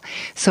will.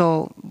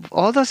 So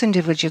all those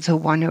individuals who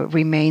want to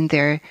remain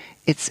there,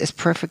 it's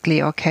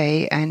perfectly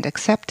okay and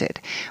accepted.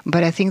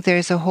 But I think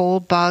there's a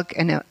whole bulk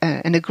and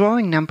a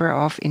growing number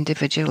of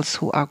individuals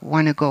who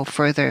want to go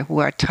further, who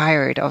are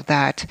tired of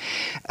that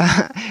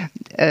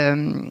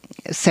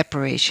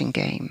separation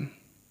game.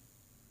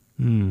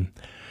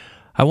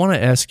 I want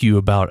to ask you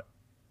about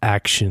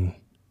action,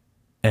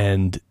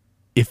 and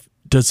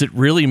does it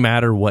really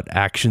matter what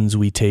actions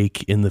we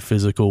take in the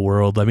physical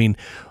world? I mean,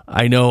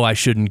 I know I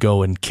shouldn't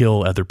go and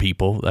kill other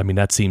people. I mean,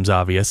 that seems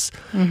obvious.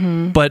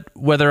 Mm-hmm. But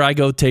whether I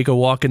go take a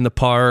walk in the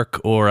park,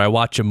 or I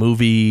watch a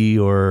movie,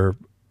 or,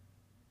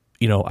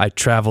 I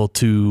travel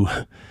to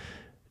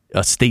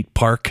a state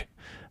park,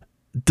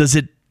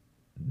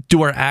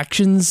 do our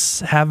actions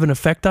have an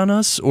effect on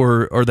us,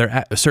 or are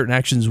there certain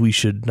actions we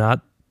should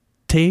not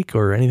take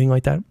or anything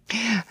like that?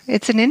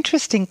 It's an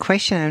interesting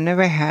question. I've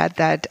never had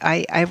that.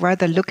 I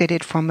rather look at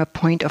it from a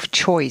point of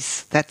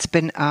choice. That's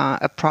been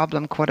a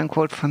problem, quote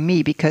unquote, for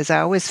me, because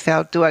I always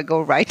felt, do I go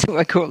right, do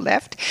I go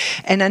left?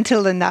 And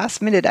until the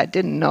last minute, I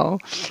didn't know.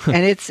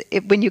 And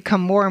when you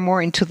come more and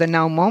more into the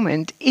now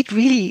moment, it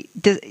really,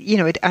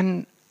 it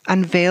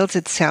unveils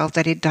itself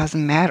that it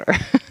doesn't matter.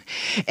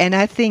 And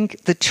I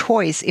think the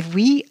choice, if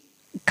we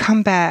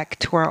come back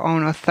to our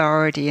own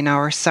authority and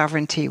our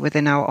sovereignty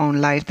within our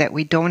own life, that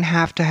we don't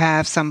have to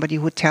have somebody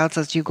who tells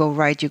us you go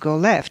right, you go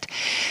left,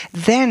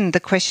 then the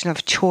question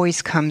of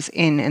choice comes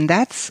in. And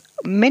that's,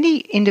 many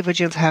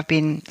individuals have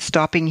been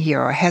stopping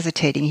here or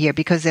hesitating here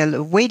because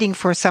they're waiting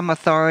for some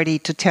authority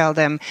to tell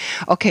them,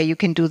 okay, you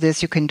can do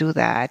this, you can do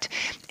that.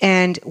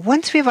 And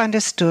once we've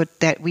understood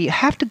that we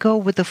have to go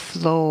with the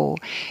flow,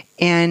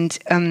 and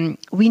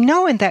we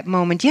know in that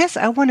moment, yes,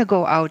 I want to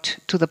go out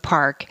to the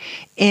park,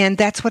 and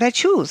that's what I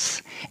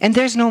choose. And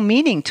there's no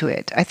meaning to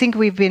it. I think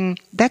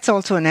that's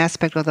also an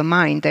aspect of the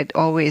mind that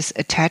always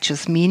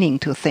attaches meaning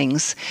to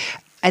things.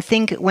 I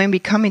think when we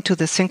come into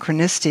the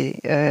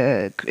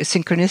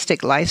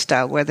synchronistic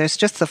lifestyle, where there's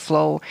just the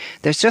flow,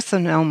 there's just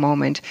the now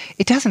moment,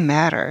 it doesn't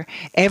matter.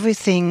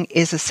 Everything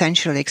is a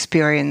sensual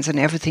experience and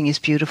everything is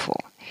beautiful.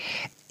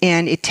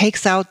 And it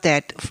takes out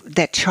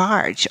that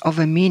charge of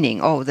a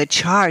meaning. Oh, the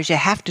charge, I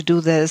have to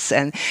do this,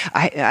 and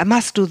I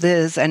must do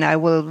this, and I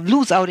will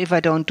lose out if I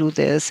don't do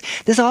this.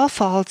 This all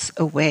falls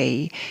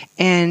away.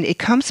 And it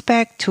comes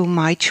back to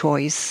my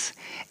choice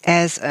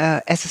as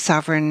a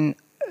sovereign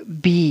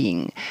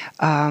being.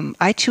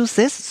 I choose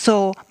this,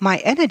 so my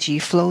energy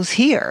flows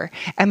here,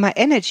 and my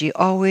energy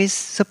always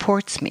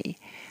supports me.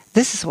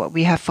 This is what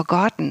we have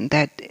forgotten,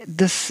 that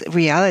this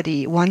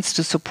reality wants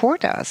to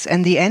support us,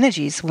 and the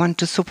energies want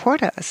to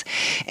support us.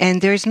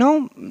 And there's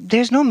no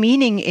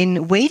meaning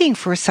in waiting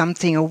for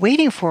something or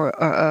waiting for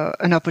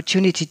an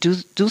opportunity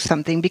to do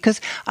something,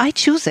 because I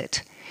choose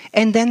it.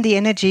 And then the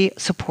energy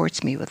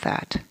supports me with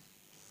that.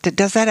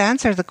 Does that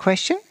answer the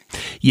question?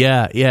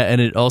 Yeah. And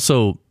it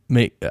also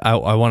I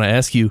want to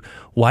ask you,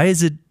 why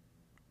does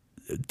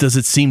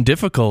it seem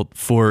difficult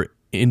for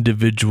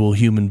individual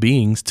human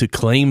beings to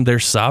claim their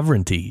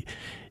sovereignty?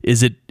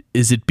 Is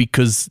it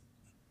because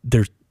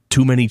there's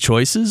too many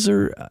choices,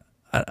 or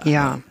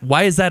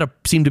why is that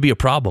seem to be a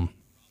problem?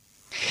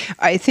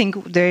 I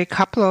think there are a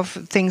couple of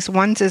things.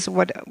 One is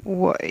what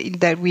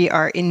that we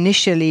are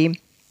initially,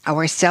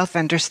 our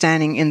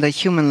self-understanding in the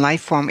human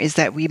life form is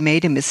that we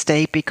made a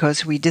mistake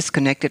because we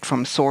disconnected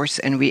from source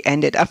and we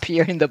ended up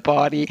here in the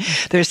body.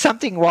 There's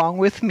something wrong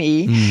with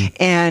me.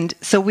 And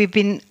so we've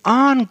been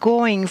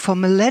ongoing for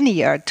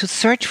millennia to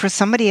search for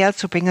somebody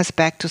else to bring us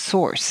back to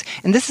source.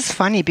 And this is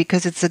funny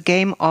because it's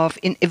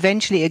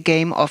eventually a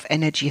game of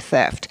energy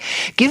theft.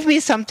 Give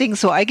me something,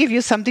 so I give you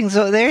something.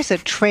 So there's a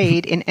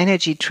trade in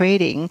energy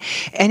trading,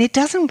 and it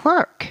doesn't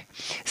work.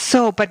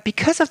 So, but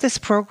because of this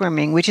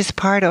programming, which is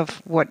part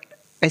of what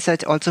I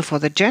said also for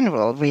the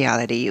general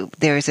reality,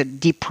 there is a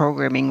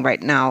deprogramming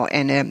right now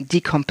and a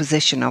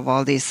decomposition of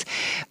all these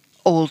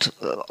old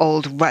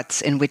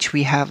ruts in which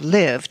we have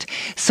lived.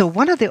 So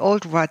one of the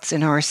old ruts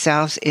in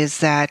ourselves is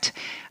that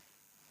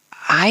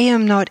I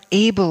am not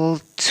able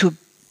to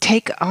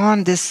take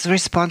on this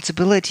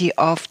responsibility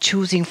of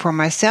choosing for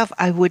myself.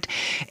 I would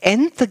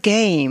end the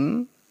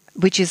game,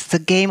 which is the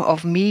game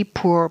of me,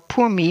 poor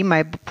me,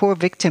 my poor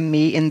victim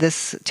me in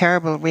this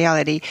terrible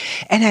reality.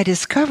 And I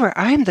discover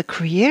I'm the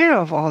creator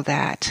of all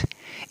that.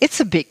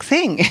 It's a big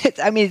thing.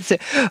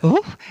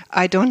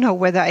 I don't know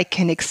whether I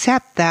can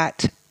accept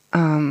that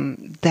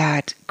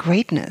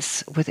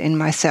greatness within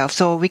myself.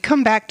 So we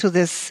come back to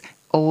this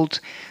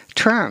old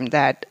term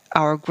that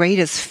our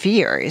greatest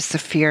fear is the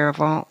fear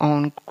of our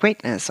own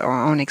greatness,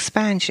 our own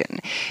expansion.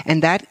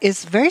 And that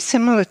is very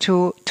similar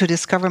to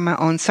discover my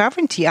own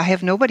sovereignty. I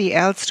have nobody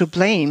else to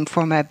blame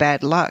for my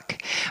bad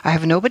luck. I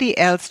have nobody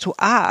else to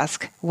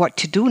ask what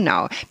to do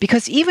now.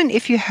 Because even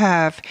if you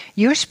have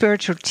your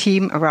spiritual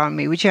team around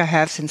me, which I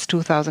have since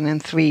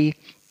 2003,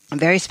 a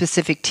very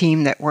specific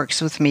team that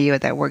works with me or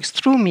that works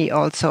through me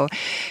also,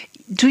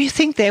 do you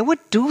think they would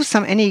do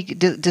any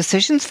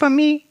decisions for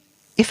me?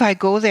 If I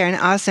go there and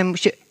ask them,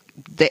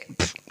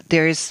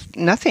 there is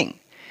nothing.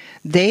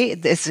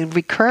 It's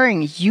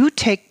recurring. You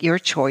take your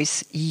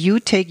choice.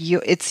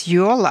 It's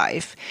your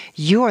life.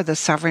 You are the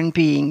sovereign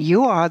being.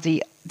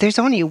 There's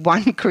only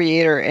one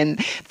creator,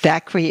 and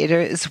that creator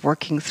is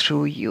working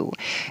through you.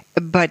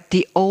 But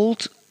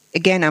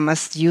again, I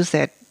must use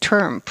that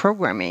term,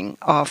 programming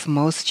of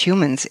most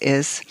humans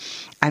is,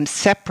 I'm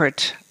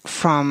separate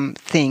from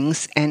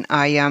things and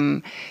I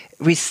am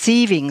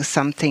receiving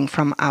something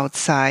from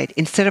outside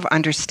instead of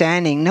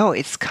understanding, no,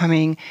 it's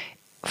coming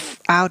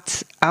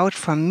out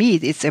from me,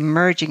 it's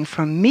emerging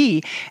from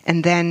me,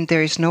 and then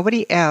there is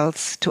nobody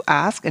else to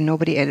ask and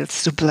nobody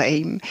else to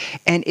blame,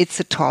 and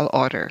it's a tall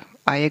order.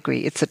 I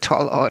agree, it's a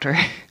tall order.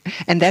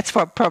 And that's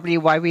probably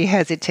why we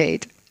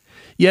hesitate.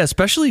 Yeah,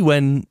 especially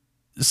when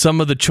some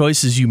of the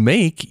choices you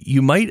make,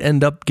 you might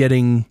end up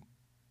getting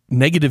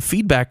negative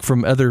feedback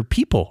from other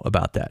people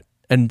about that.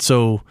 And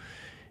so,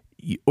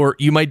 or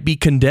you might be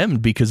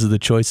condemned because of the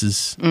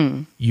choices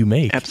you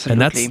make.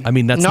 Absolutely.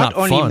 And that's not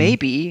only fun.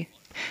 Maybe.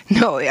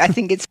 No, I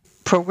think it's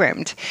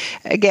programmed.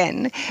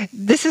 Again,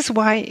 this is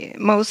why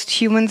most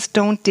humans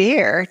don't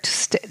dare to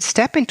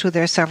step into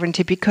their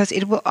sovereignty, because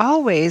it will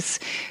always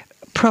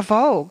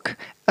provoke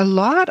a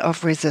lot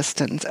of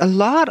resistance, a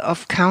lot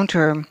of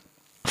counter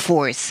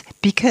force,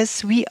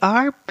 because we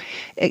are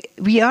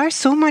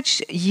so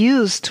much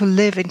used to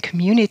live in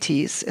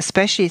communities,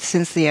 especially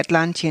since the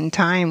Atlantean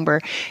time,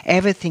 where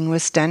everything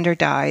was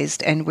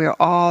standardized and we're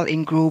all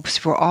in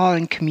groups, we're all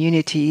in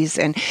communities.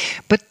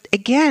 But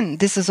again,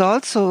 this is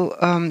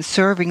also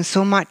serving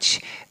so much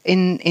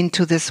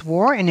into this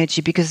war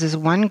energy, because there's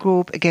one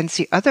group against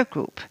the other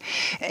group,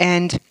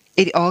 and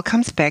it all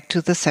comes back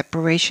to the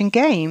separation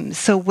game.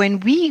 So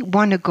when we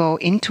want to go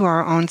into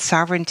our own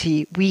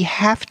sovereignty, we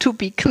have to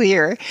be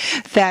clear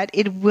that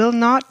it will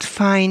not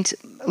find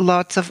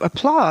lots of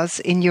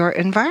applause in your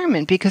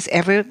environment, because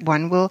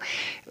everyone will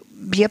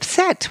be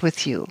upset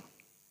with you.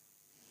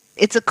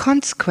 It's a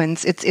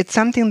consequence. It's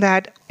something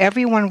that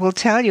everyone will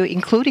tell you,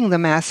 including the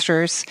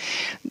masters,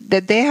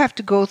 that they have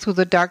to go through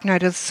the dark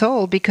night of the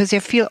soul, because they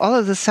feel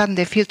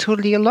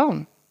totally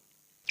alone.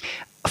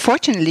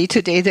 Fortunately,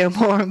 today there are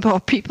more and more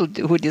people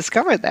who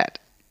discover that.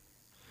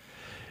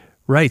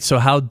 Right. So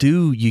how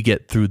do you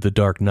get through the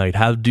dark night?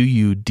 How do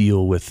you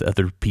deal with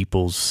other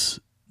people's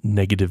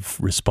negative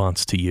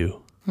response to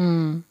you?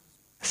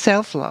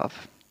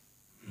 Self-love.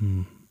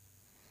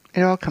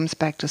 It all comes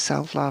back to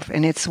self-love.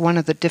 And it's one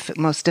of the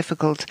most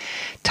difficult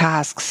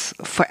tasks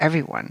for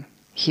everyone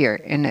here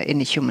in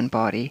the human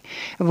body.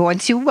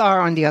 Once you are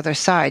on the other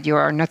side, you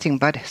are nothing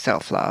but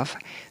self-love.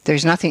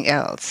 There's nothing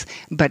else.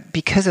 But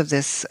because of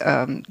this,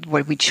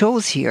 what we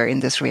chose here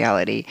in this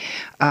reality,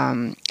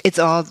 it's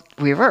all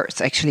reverse.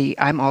 Actually,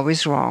 I'm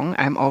always wrong.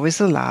 I'm always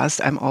the last.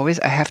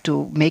 I have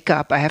to make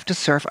up. I have to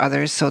serve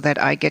others so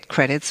that I get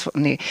credits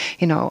from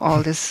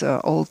all this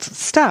old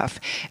stuff.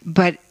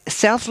 But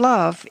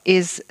self-love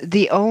is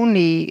the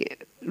only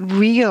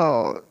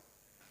real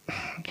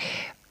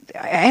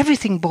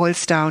everything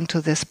boils down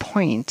to this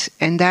point,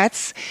 and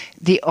that's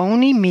the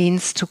only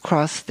means to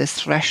cross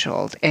this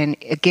threshold, and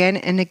again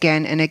and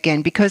again and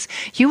again, because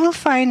you will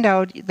find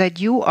out that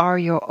you are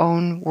your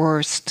own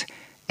worst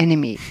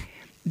enemy.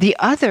 The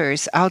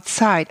others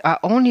outside are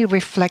only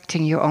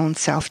reflecting your own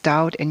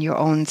self-doubt and your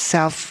own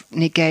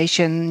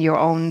self-negation, your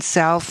own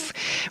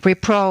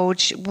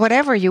self-reproach,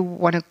 whatever you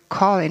want to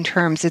call in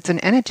terms. It's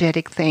an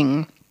energetic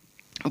thing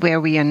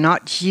where we are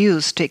not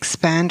used to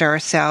expand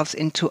ourselves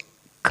into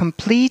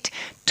complete,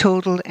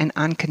 total, and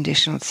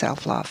unconditional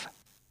self-love.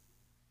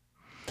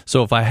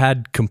 So if I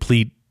had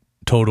complete,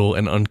 total,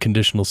 and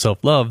unconditional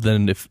self-love,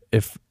 then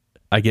if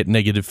I get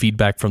negative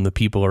feedback from the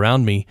people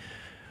around me,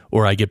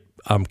 or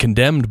I'm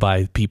condemned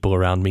by people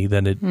around me,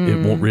 then it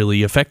won't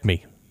really affect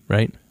me,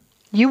 right?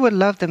 You would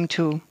love them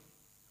too.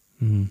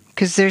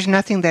 Because there's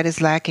nothing that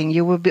is lacking.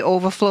 You will be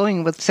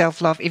overflowing with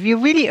self-love. If you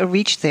really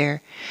reach there,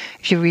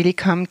 if you really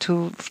come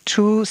to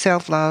true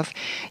self-love,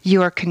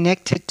 you are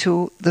connected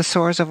to the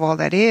source of all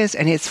that is,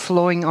 and it's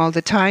flowing all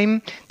the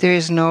time. There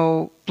is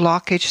no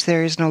blockage,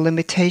 there is no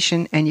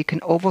limitation, and you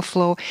can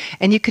overflow,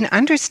 and you can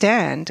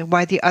understand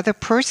why the other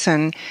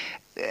person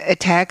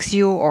attacks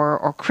you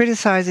or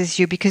criticizes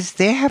you, because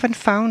they haven't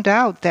found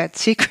out that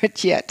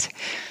secret yet.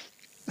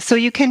 So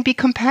you can be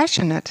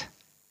compassionate.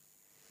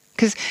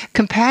 Because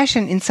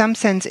compassion, in some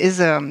sense, is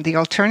the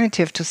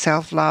alternative to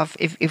self-love.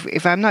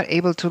 If I'm not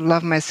able to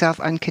love myself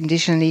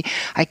unconditionally,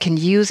 I can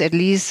use at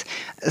least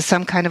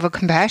some kind of a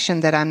compassion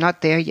that I'm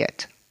not there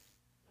yet.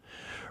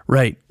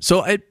 Right.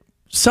 So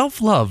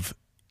self-love,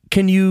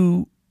 can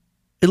you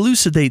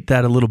elucidate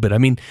that a little bit? I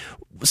mean,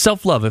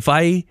 self-love, if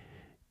I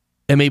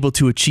am able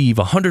to achieve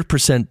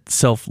 100%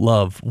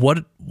 self-love,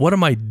 what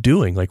am I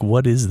doing? Like,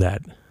 what is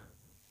that?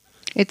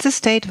 It's a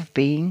state of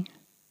being.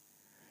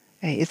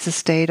 It's a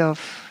state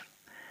of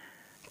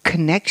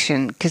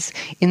connection, because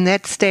in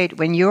that state,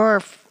 when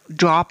you're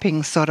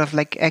dropping, sort of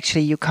like,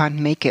 actually you can't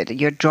make it,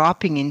 you're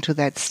dropping into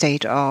that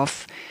state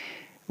of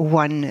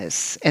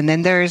oneness, and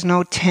then there is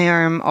no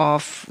term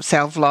of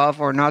self-love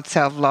or not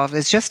self-love.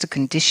 It's just a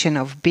condition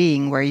of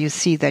being where you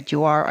see that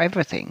you are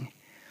everything.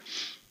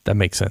 That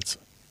makes sense.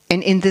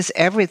 And in this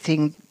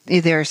everything,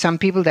 there are some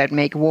people that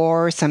make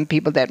war, some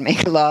people that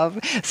make love,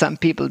 some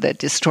people that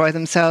destroy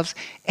themselves,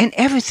 and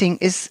everything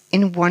is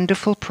in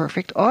wonderful,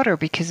 perfect order,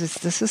 because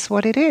this is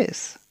what it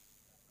is.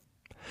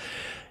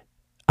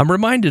 I'm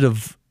reminded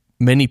of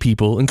many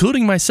people,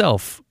 including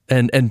myself,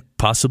 and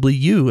possibly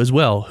you as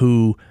well,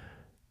 who,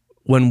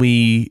 when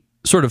we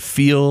sort of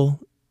feel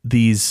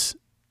these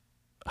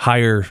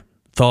higher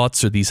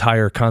thoughts or these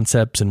higher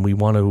concepts, and we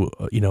want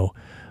to,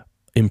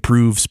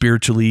 improve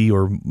spiritually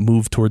or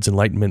move towards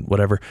enlightenment,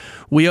 whatever,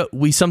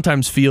 we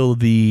sometimes feel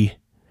the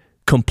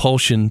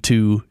compulsion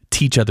to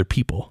teach other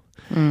people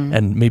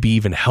and maybe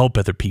even help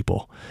other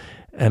people.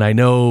 And I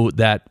know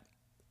that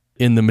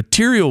in the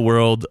material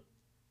world,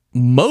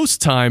 most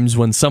times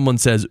when someone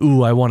says,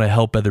 "Ooh, I want to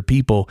help other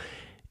people,"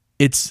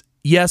 it's,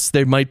 yes,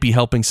 they might be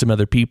helping some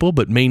other people,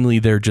 but mainly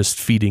they're just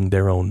feeding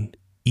their own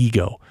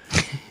ego,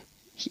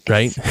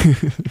 right?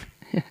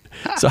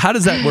 So how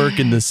does that work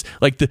in this?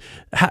 Like,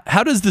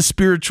 how does the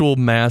spiritual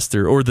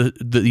master or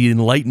the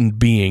enlightened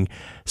being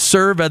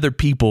serve other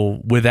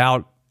people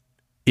without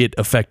it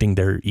affecting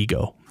their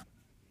ego?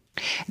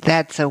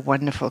 That's a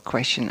wonderful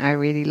question. I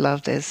really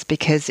love this,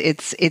 because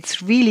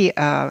it's really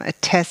a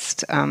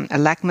test, a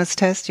litmus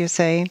test, you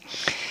say,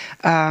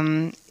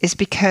 is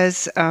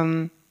because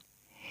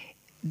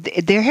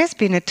there has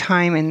been a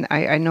time, and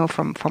I know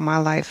from my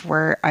life,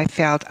 where I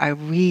felt I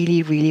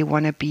really, really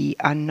want to be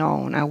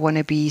unknown. I want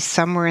to be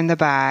somewhere in the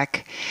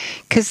back,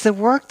 because the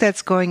work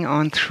that's going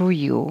on through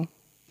you,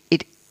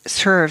 it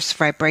serves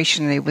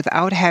vibrationally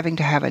without having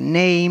to have a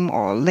name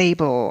or a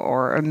label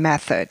or a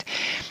method.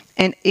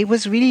 And it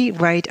was really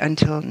right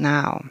until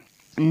now.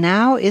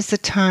 Now is the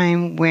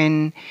time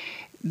when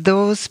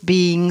those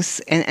beings,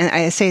 and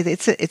I say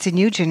that it's a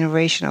new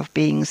generation of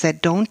beings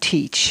that don't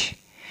teach,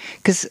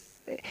 because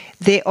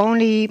they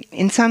only,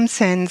 in some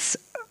sense,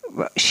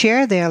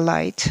 share their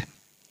light.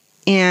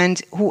 And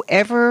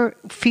whoever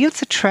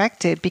feels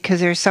attracted,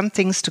 because there are some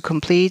things to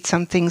complete,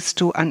 some things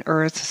to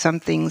unearth, some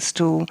things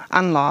to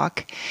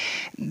unlock,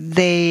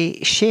 they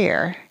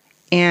share.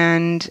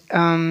 And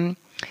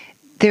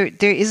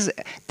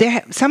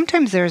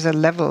sometimes there's a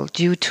level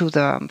due to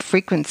the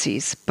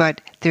frequencies,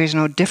 but there's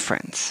no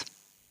difference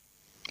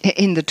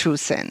in the true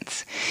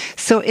sense.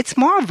 So it's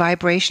more a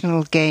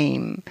vibrational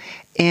game,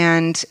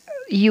 and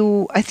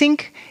I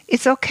think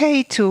it's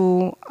okay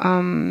to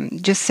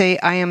just say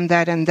I am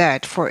that and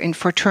that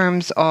for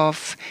terms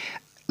of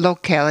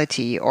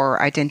locality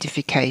or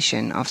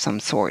identification of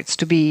some sorts,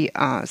 to be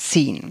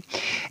seen.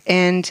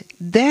 And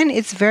then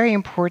it's very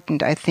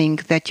important, I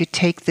think, that you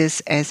take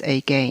this as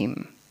a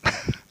game.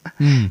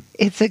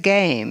 It's a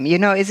game,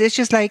 it's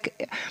just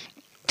like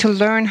to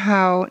learn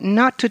how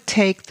not to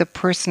take the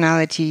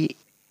personality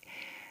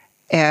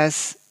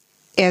as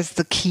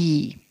the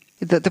key,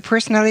 The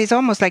personality is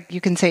almost like,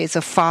 you can say it's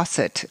a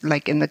faucet,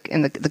 like in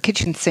the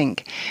kitchen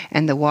sink,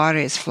 and the water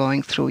is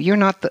flowing through. You're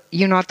not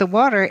the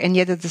water, and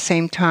yet at the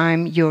same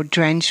time you're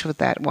drenched with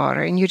that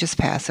water, and you just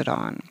pass it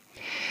on.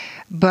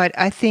 But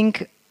I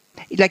think,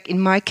 like in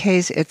my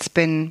case, it's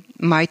been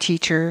my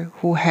teacher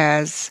who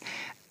has,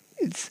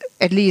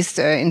 at least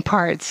in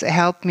parts,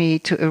 helped me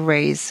to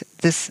erase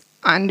this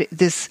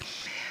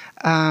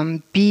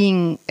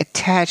being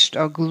attached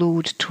or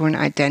glued to an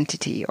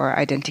identity or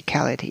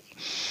identicality.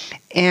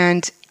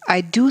 And I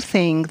do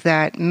think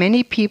that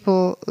many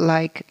people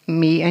like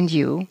me and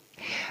you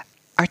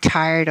are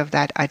tired of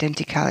that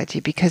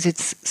identicality because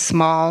it's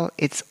small,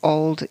 it's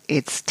old,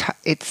 it's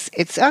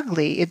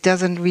ugly. It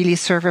doesn't really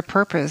serve a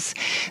purpose.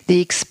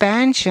 The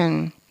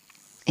expansion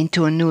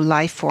into a new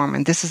life form,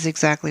 and this is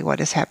exactly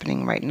what is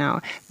happening right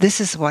now. This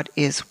is what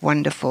is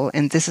wonderful,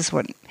 and this is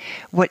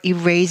what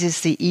erases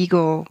the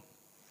ego,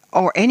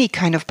 or any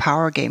kind of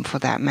power game for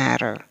that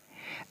matter,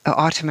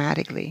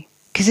 automatically.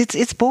 Because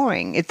it's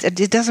boring.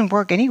 It doesn't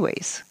work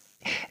anyways.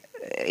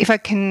 If I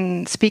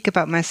can speak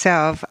about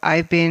myself,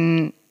 I've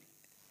been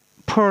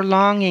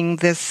prolonging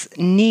this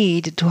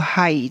need to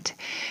hide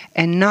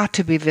and not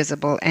to be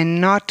visible and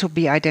not to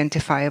be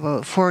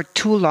identifiable for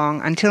too long,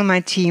 until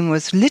my team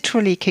was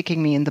literally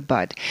kicking me in the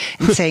butt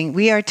and saying,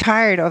 we are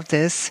tired of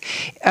this.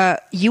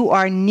 You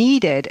are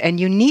needed,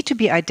 and you need to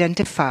be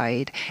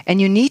identified,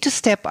 and you need to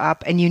step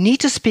up, and you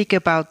need to speak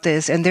about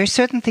this. And there's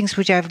certain things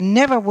which I've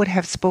never would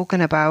have spoken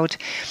about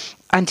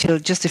until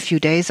just a few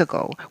days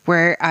ago,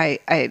 where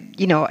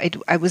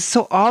it was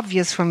so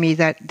obvious for me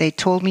that they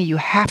told me, you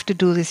have to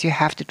do this,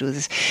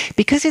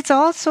 because it's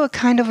also a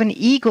kind of an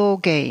ego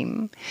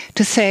game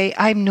to say,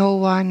 I'm no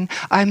one,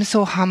 I'm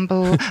so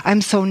humble,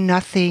 I'm so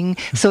nothing.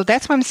 So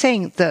that's what I'm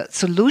saying. The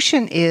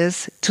solution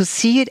is to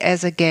see it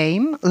as a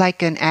game,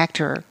 like an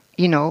actor,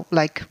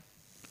 like,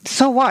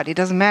 so what? It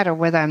doesn't matter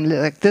whether I'm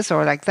like this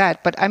or like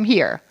that, but I'm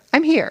here.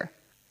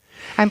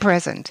 I'm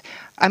present.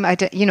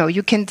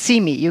 You can see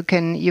me. You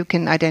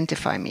can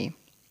identify me.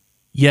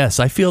 Yes,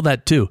 I feel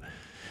that too.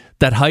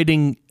 That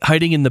hiding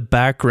in the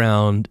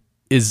background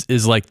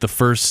is like the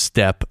first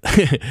step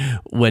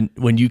when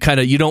you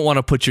you don't want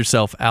to put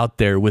yourself out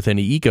there with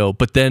any ego.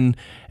 But then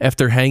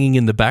after hanging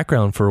in the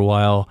background for a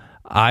while,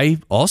 I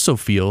also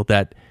feel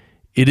that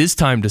it is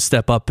time to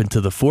step up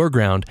into the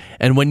foreground.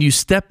 And when you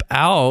step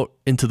out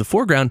into the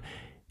foreground,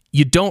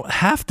 you don't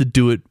have to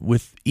do it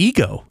with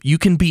ego. You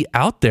can be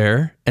out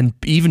there and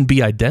even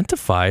be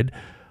identified,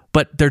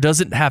 but there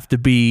doesn't have to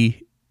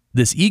be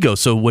this ego.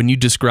 So when you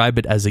describe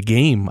it as a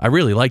game, I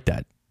really like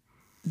that.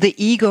 The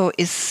ego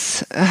is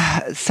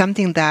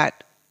something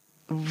that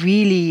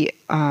really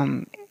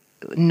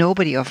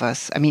nobody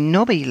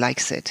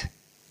likes it.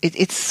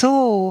 It's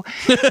so,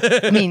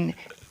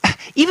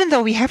 even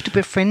though we have to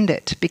befriend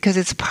it, because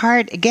it's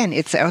part, again,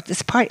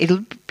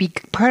 it'll be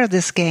part of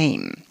this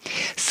game.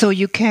 So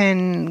you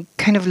can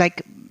kind of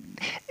like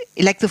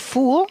the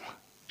Fool,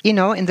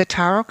 in the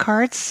tarot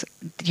cards,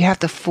 you have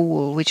the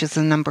Fool, which is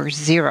the number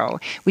 0,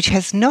 which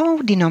has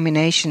no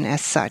denomination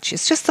as such.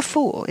 It's just the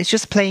Fool. It's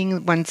just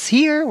playing once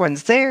here,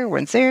 once there,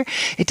 once there.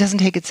 It doesn't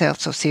take itself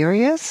so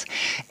serious.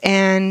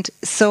 And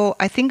so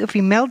I think if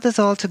we meld this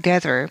all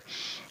together,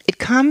 it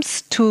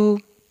comes to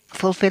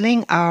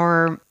fulfilling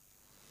our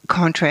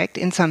contract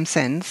in some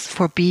sense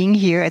for being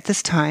here at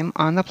this time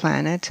on the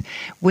planet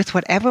with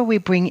whatever we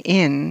bring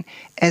in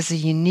as a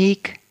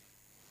unique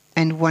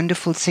and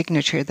wonderful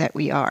signature that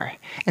we are.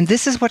 And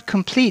this is what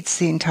completes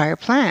the entire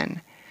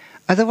plan.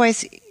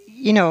 Otherwise,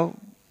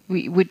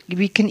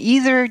 we can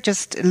either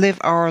just live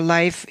our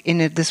life in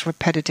this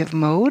repetitive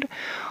mode,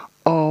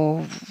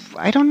 or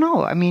I don't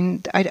know.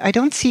 I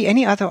don't see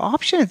any other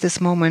option at this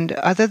moment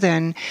other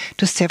than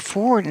to step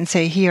forward and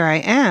say, here I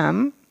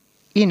am,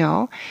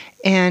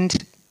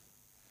 and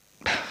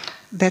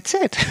that's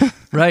it.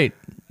 Right.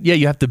 Yeah,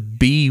 you have to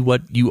be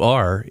what you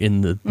are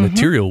in the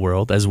material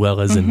world as well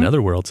as in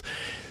other worlds.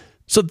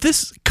 So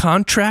this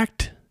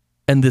contract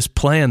and this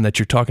plan that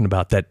you're talking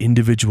about that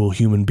individual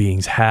human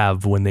beings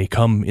have when they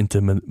come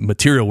into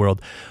material world,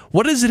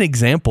 what is an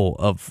example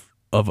of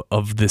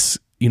this,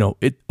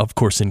 it, of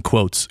course, in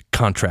quotes,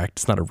 contract?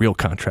 It's not a real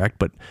contract,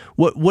 but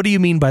what do you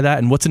mean by that,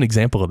 and what's an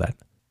example of that?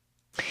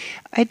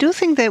 I do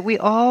think that we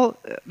all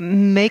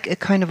make a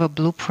kind of a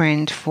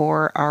blueprint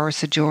for our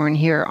sojourn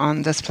here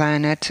on this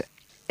planet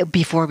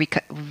before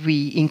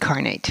we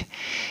incarnate.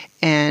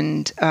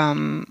 And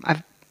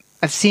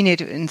I've seen it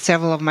in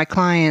several of my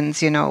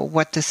clients,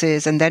 what this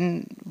is, and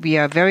then we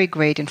are very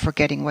great in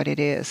forgetting what it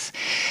is.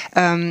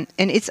 And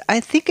I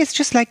think it's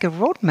just like a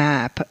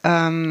roadmap,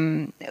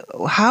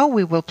 how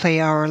we will play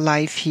our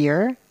life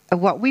here.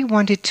 What we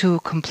wanted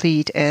to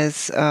complete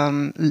as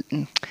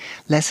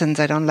lessons,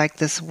 I don't like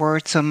this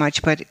word so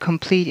much, but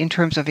complete in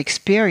terms of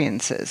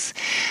experiences,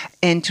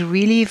 and to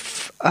really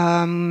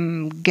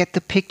get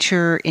the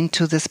picture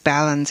into this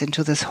balance,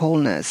 into this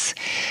wholeness.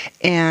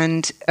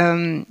 And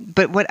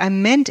but what I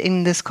meant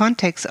in this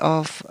context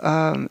of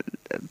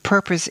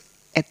purpose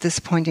at this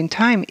point in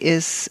time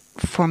is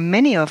for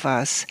many of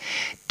us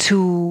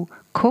to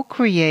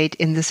co-create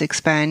in this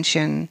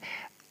expansion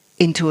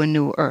into a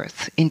new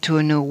earth, into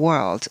a new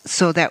world,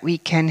 so that we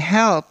can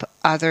help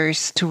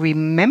others to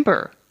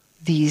remember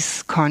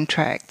these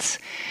contracts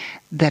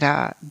that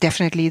are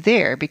definitely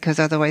there, because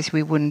otherwise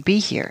we wouldn't be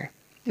here.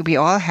 We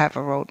all have a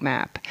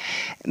roadmap.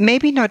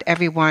 Maybe not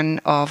every one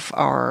of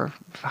our,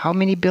 how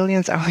many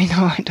billions are we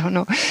now? I don't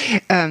know,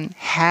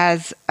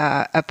 has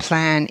a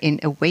plan in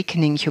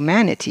awakening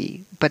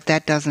humanity, but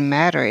that doesn't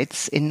matter.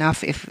 It's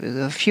enough if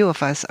a few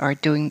of us are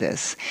doing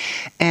this.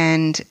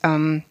 And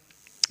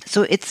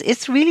so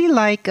it's really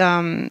like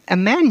a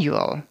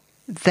manual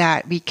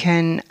that we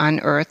can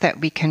unearth,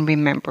 that we can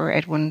remember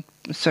at one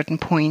certain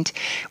point,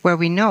 where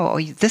we know,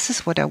 oh, this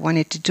is what I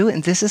wanted to do,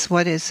 and this is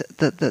what is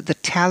the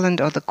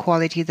talent or the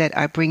quality that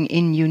I bring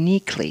in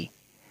uniquely,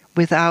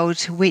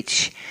 without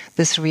which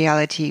this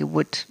reality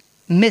would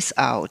miss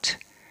out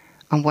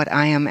on what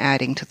I am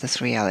adding to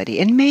this reality.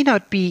 It may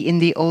not be in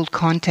the old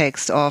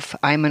context of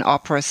I'm an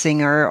opera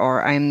singer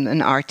or I'm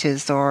an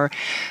artist or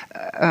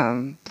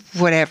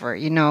whatever,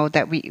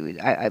 that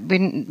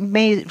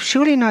may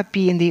surely not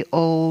be in the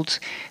old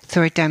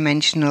third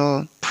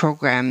dimensional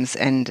programs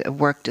and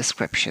work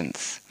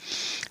descriptions.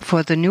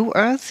 For the new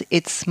earth,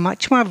 it's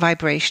much more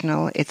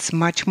vibrational, it's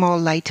much more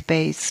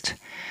light-based,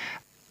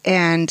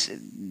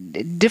 and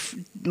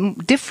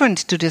different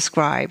to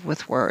describe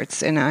with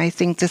words. And I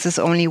think this is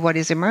only what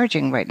is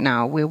emerging right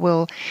now.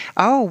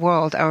 Our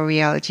world, our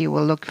reality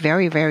will look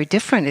very, very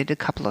different in a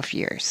couple of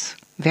years.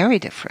 Very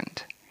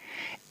different.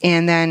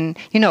 And then,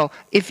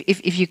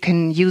 if you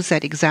can use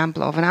that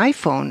example of an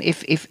iPhone,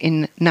 if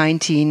in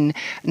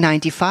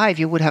 1995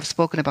 you would have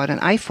spoken about an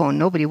iPhone,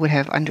 nobody would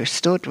have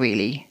understood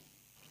really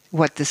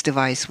what this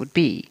device would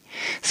be.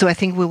 So I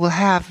think we will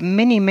have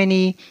many,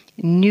 many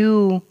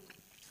new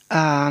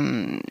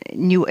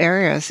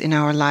areas in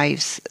our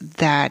lives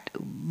that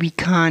we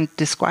can't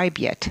describe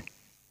yet.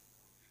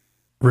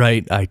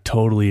 Right. I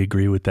totally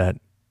agree with that.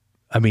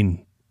 I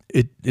mean,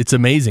 it's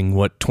amazing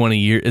what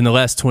in the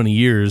last 20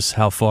 years,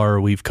 how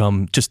far we've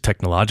come just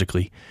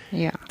technologically.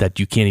 Yeah. That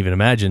you can't even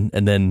imagine.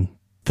 And then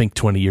think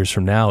 20 years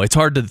from now. It's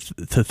hard to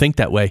think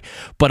that way.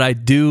 But I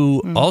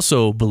do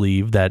also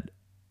believe that,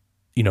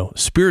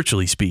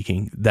 spiritually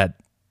speaking,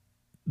 that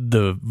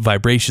the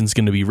vibration's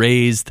going to be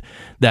raised,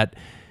 that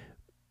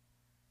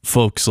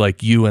folks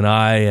like you and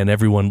I and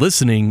everyone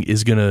listening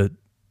is going to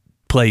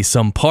play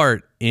some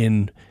part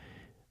in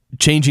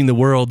changing the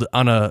world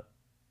on a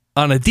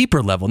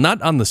deeper level,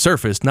 not on the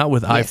surface, not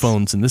with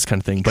iPhones and this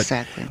kind of thing, but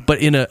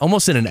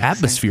almost in an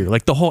atmosphere.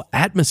 Like the whole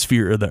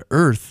atmosphere of the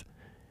earth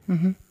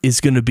is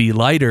going to be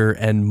lighter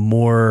and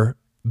more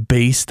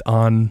based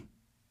on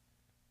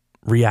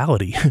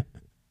reality.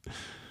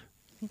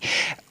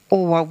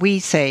 Or what we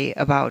say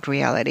about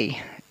reality.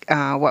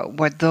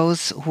 What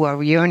those who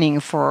are yearning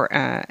for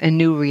a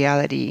new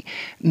reality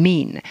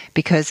mean,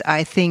 because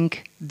I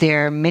think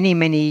there are many,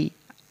 many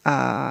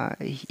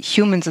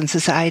humans and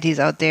societies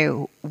out there,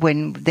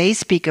 when they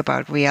speak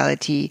about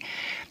reality,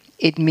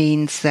 it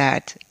means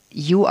that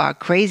you are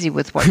crazy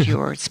with what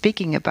you're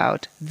speaking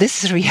about.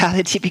 This is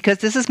reality because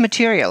this is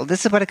material.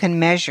 This is what I can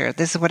measure.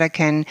 This is what I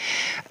can,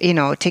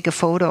 take a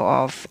photo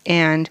of.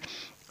 And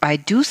I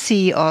do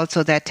see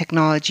also that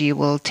technology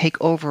will take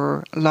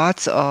over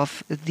lots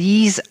of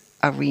these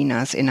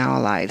arenas in our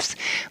lives.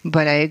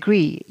 But I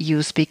agree,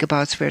 you speak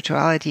about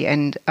spirituality,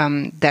 and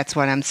that's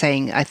what I'm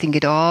saying. I think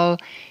it all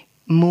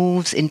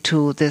moves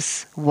into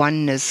this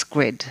oneness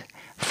grid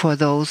for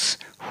those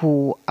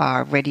who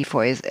are ready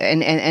for it,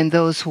 and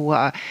those who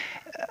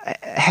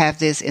have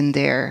this in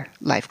their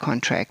life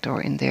contract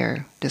or in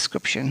their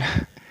description.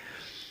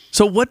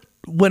 So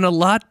when a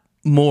lot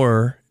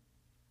more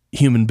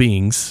human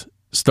beings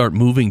start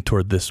moving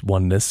toward this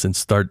oneness and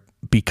start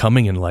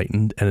becoming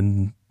enlightened,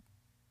 and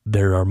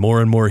there are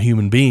more and more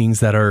human beings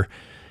that are,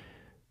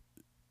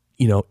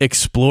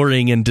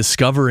 exploring and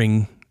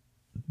discovering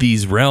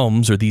these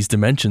realms or these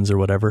dimensions or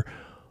whatever,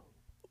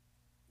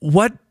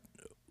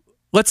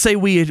 let's say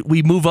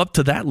we move up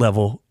to that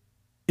level.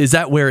 Is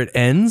that where it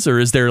ends, or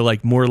is there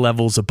like more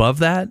levels above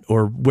that,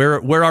 or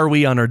where are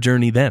we on our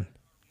journey then?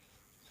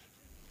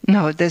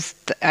 No,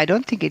 I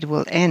don't think it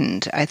will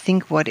end. I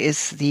think what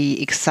is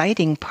the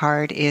exciting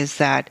part is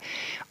that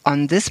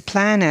on this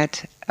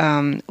planet,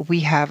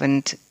 we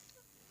haven't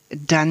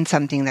done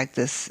something like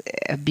this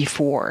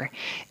before,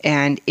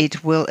 and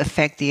it will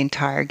affect the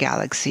entire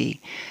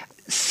galaxy.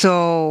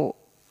 So,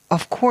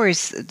 of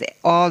course,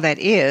 all that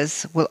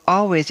will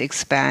always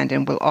expand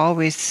and will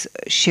always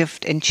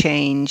shift and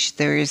change.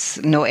 There is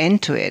no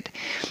end to it.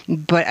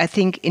 But I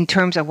think in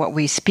terms of what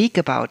we speak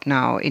about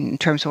now, in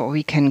terms of what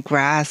we can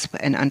grasp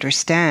and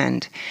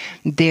understand,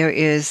 there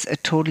is a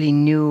totally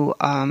new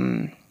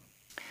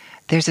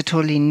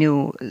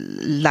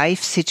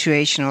life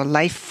situation or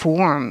life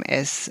form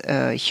as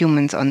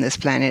humans on this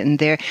planet. And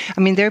there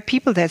are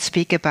people that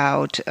speak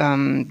about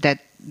that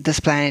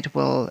this planet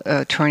will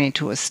turn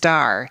into a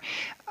star.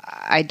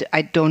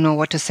 I don't know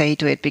what to say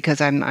to it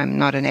because I'm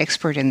not an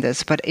expert in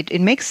this, but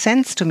it makes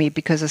sense to me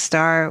because a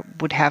star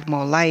would have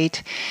more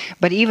light.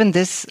 But even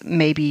this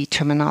may be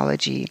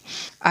terminology.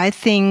 I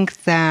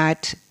think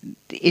that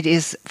it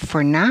is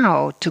for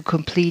now to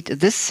complete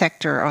this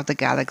sector of the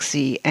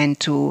galaxy and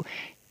to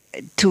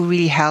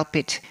really help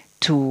it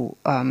to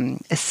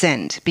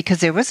ascend, because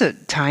there was a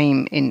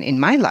time in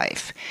my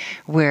life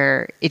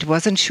where it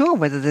wasn't sure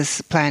whether this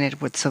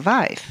planet would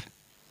survive.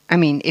 I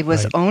mean, it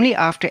was only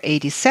after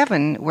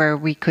 87 where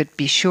we could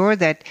be sure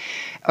that,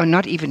 or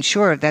not even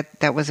sure that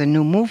that was a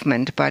new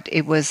movement, but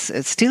it was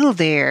still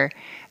there,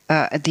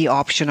 the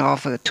option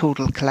of a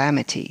total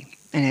calamity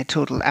and a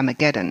total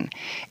Armageddon.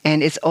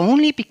 And it's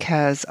only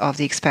because of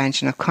the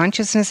expansion of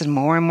consciousness and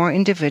more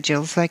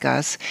individuals like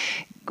us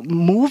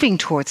moving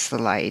towards the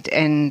light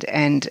and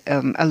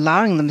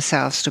allowing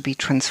themselves to be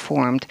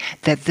transformed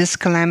that this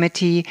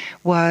calamity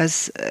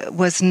was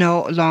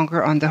no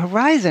longer on the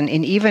horizon.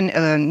 And even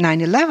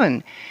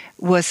 9/11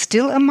 was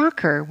still a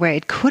marker where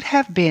it could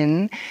have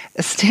been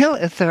still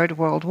a third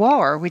world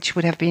war, which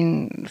would have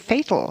been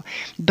fatal.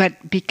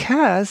 But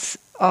because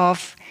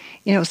of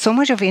so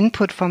much of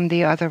input from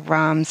the other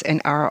realms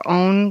and our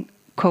own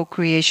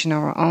co-creation,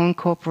 our own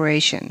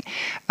cooperation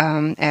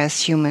as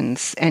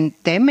humans, and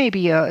there may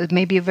be a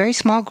very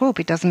small group.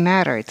 It doesn't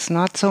matter. It's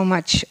not so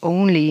much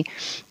only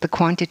the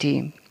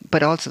quantity,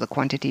 but also the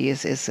quantity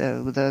is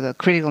the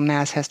critical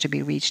mass has to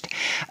be reached.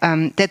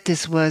 That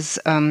this was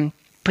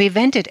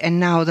prevented, and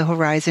now the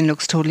horizon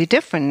looks totally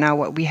different. Now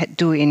what we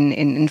do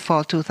in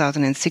fall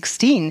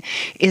 2016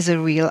 is a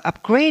real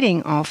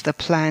upgrading of the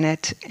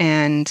planet,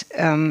 and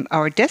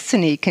our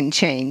destiny can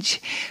change.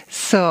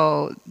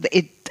 So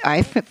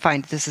I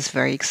find this is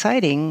very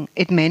exciting.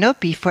 It may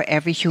not be for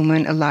every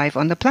human alive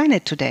on the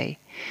planet today,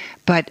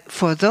 but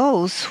for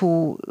those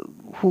who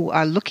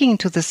are looking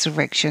into this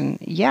direction,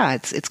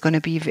 it's going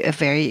to be a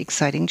very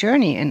exciting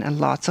journey and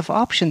lots of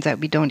options that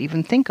we don't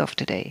even think of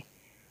today.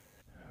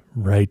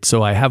 Right.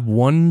 So I have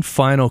one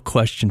final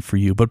question for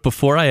you. But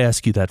before I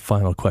ask you that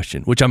final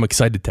question, which I'm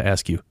excited to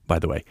ask you, by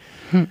the way,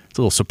 it's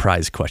a little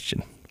surprise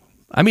question.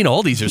 I mean,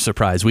 all these are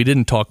surprise. We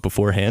didn't talk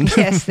beforehand.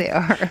 Yes, they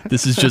are.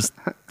 This is just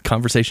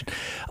conversation.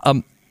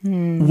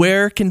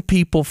 Where can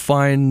people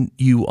find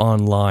you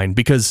online?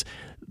 Because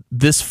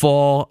this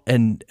fall,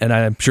 and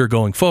I'm sure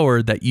going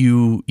forward, that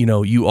you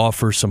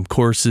offer some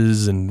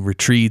courses and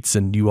retreats,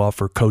 and you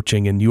offer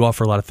coaching, and you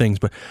offer a lot of things.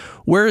 But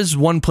where is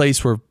one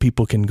place where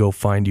people can go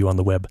find you on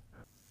the web?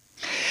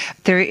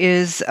 There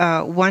is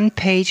one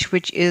page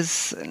which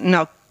is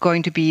not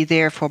going to be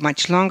there for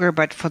much longer,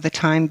 but for the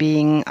time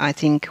being, I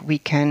think we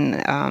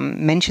can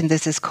mention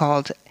this is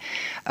called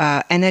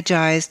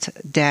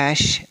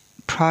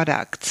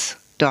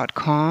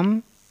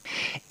energized-products.com.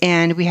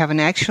 And we have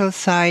an actual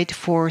site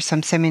for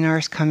some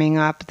seminars coming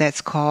up that's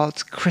called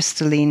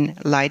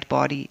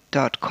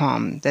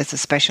crystallinelightbody.com. There's a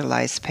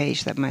specialized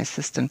page that my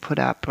assistant put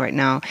up right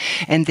now.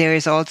 And there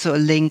is also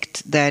a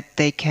link that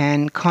they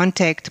can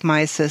contact my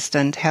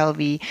assistant,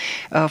 Helvi,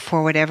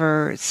 for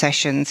whatever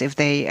sessions, if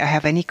they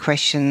have any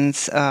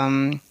questions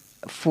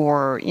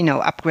for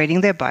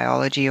upgrading their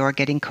biology or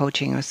getting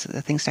coaching or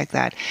things like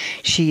that.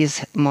 She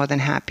is more than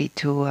happy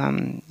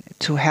to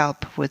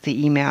help with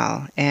the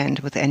email and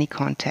with any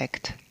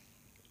contact.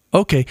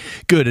 Okay,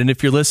 good. And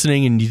if you're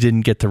listening and you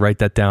didn't get to write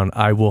that down,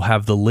 I will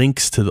have the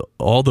links to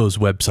all those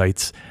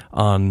websites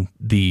on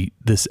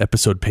this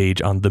episode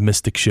page on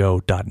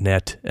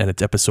themysticshow.net, and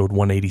it's episode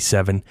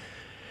 187.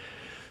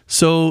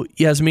 So,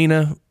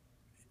 Yasmina,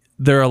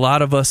 there are a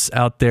lot of us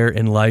out there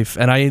in life,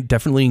 and I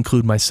definitely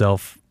include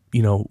myself.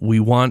 We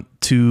want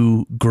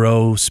to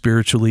grow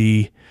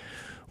spiritually.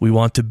 We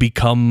want to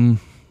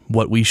become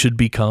what we should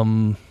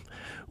become,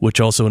 which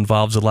also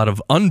involves a lot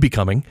of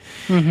unbecoming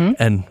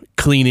and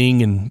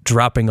cleaning and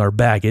dropping our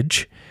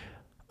baggage.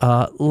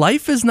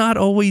 Life is not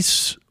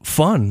always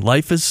fun.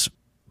 Life is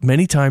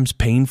many times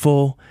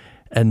painful,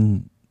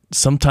 and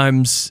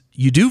sometimes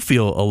you do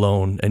feel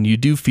alone, and you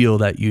do feel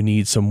that you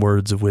need some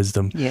words of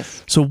wisdom.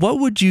 Yes. So what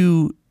would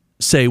you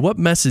say, what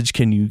message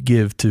can you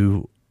give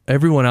to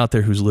everyone out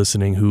there who's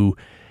listening, who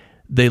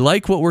they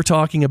like what we're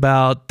talking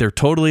about, they're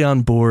totally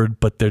on board,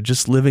 but they're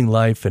just living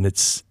life, and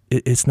it's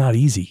not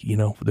easy,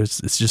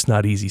 it's just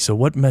not easy. So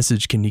what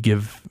message can you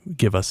give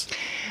us?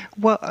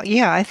 Well,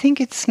 I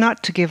think it's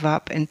not to give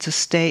up and to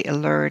stay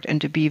alert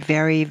and to be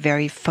very,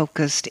 very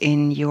focused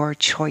in your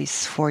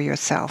choice for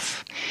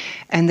yourself.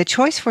 And the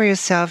choice for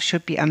yourself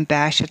should be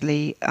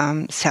unabashedly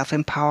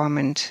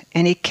self-empowerment.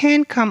 And it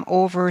can come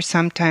over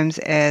sometimes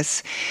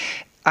as,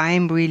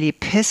 I'm really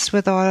pissed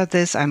with all of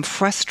this, I'm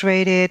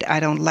frustrated, I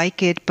don't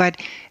like it, but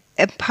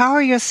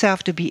empower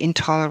yourself to be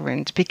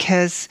intolerant,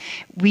 because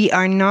we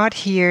are not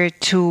here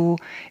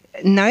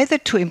neither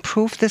to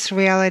improve this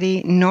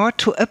reality nor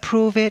to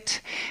approve it.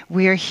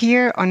 We are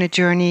here on a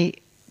journey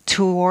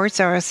towards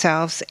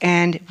ourselves,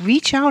 and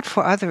reach out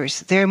for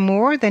others. There are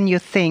more than you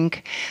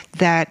think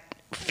that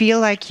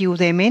feel like you.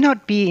 They may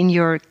not be in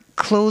your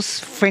close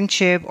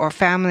friendship or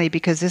family,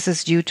 because this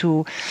is due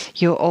to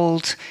your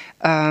old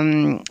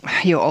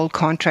your old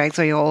contracts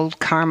or your old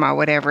karma,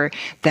 whatever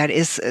that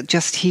is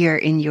just here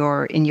in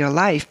your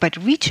life. But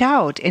reach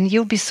out, and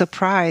you'll be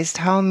surprised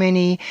how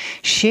many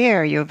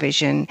share your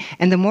vision.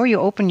 And the more you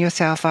open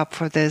yourself up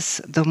for this,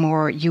 the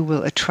more you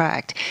will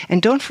attract.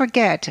 And don't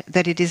forget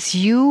that it is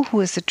you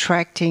who is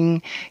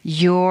attracting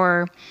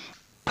your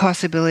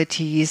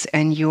possibilities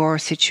and your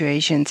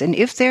situations. And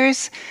if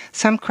there's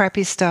some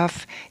crappy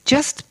stuff,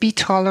 just be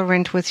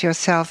tolerant with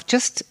yourself,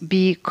 just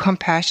be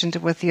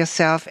compassionate with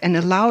yourself and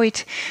allow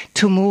it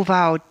to move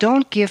out.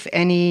 Don't give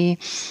any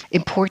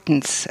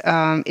importance.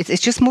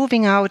 It's just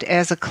moving out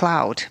as a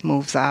cloud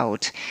moves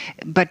out.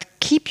 But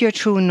keep your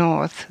true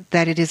north,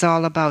 that it is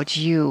all about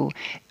you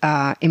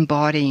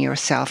embodying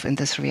yourself in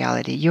this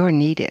reality. You're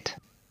needed.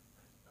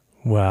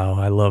 Wow,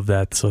 I love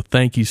that. So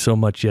thank you so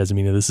much,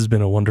 Yasmina. This has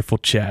been a wonderful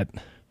chat.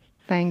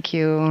 Thank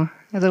you.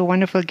 It was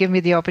wonderful. Give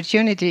me the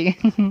opportunity.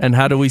 And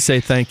how do we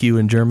say thank you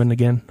in German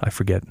again? I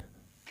forget.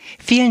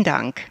 Vielen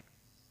Dank.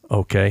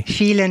 Okay.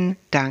 Vielen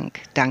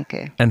Dank.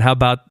 Danke. And how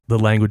about the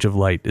language of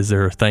light? Is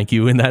there a thank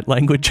you in that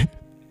language?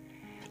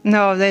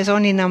 No, there's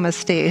only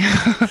namaste.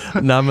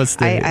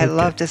 Namaste. I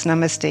love this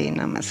namaste.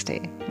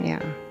 Namaste.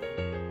 Yeah.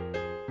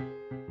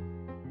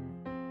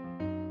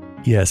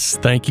 Yes.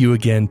 Thank you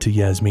again to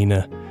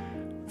Yasmina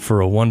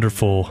for a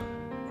wonderful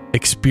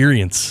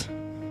experience.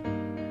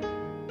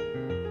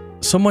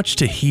 So much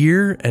to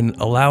hear and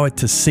allow it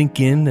to sink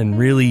in and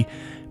really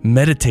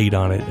meditate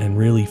on it and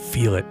really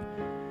feel it.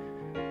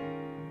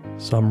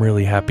 So I'm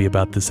really happy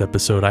about this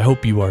episode. I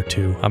hope you are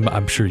too.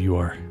 I'm sure you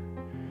are.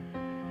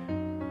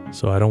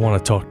 So I don't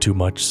want to talk too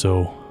much.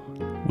 So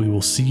we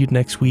will see you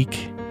next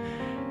week.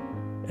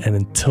 And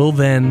until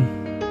then,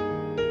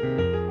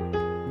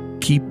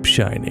 keep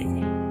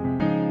shining.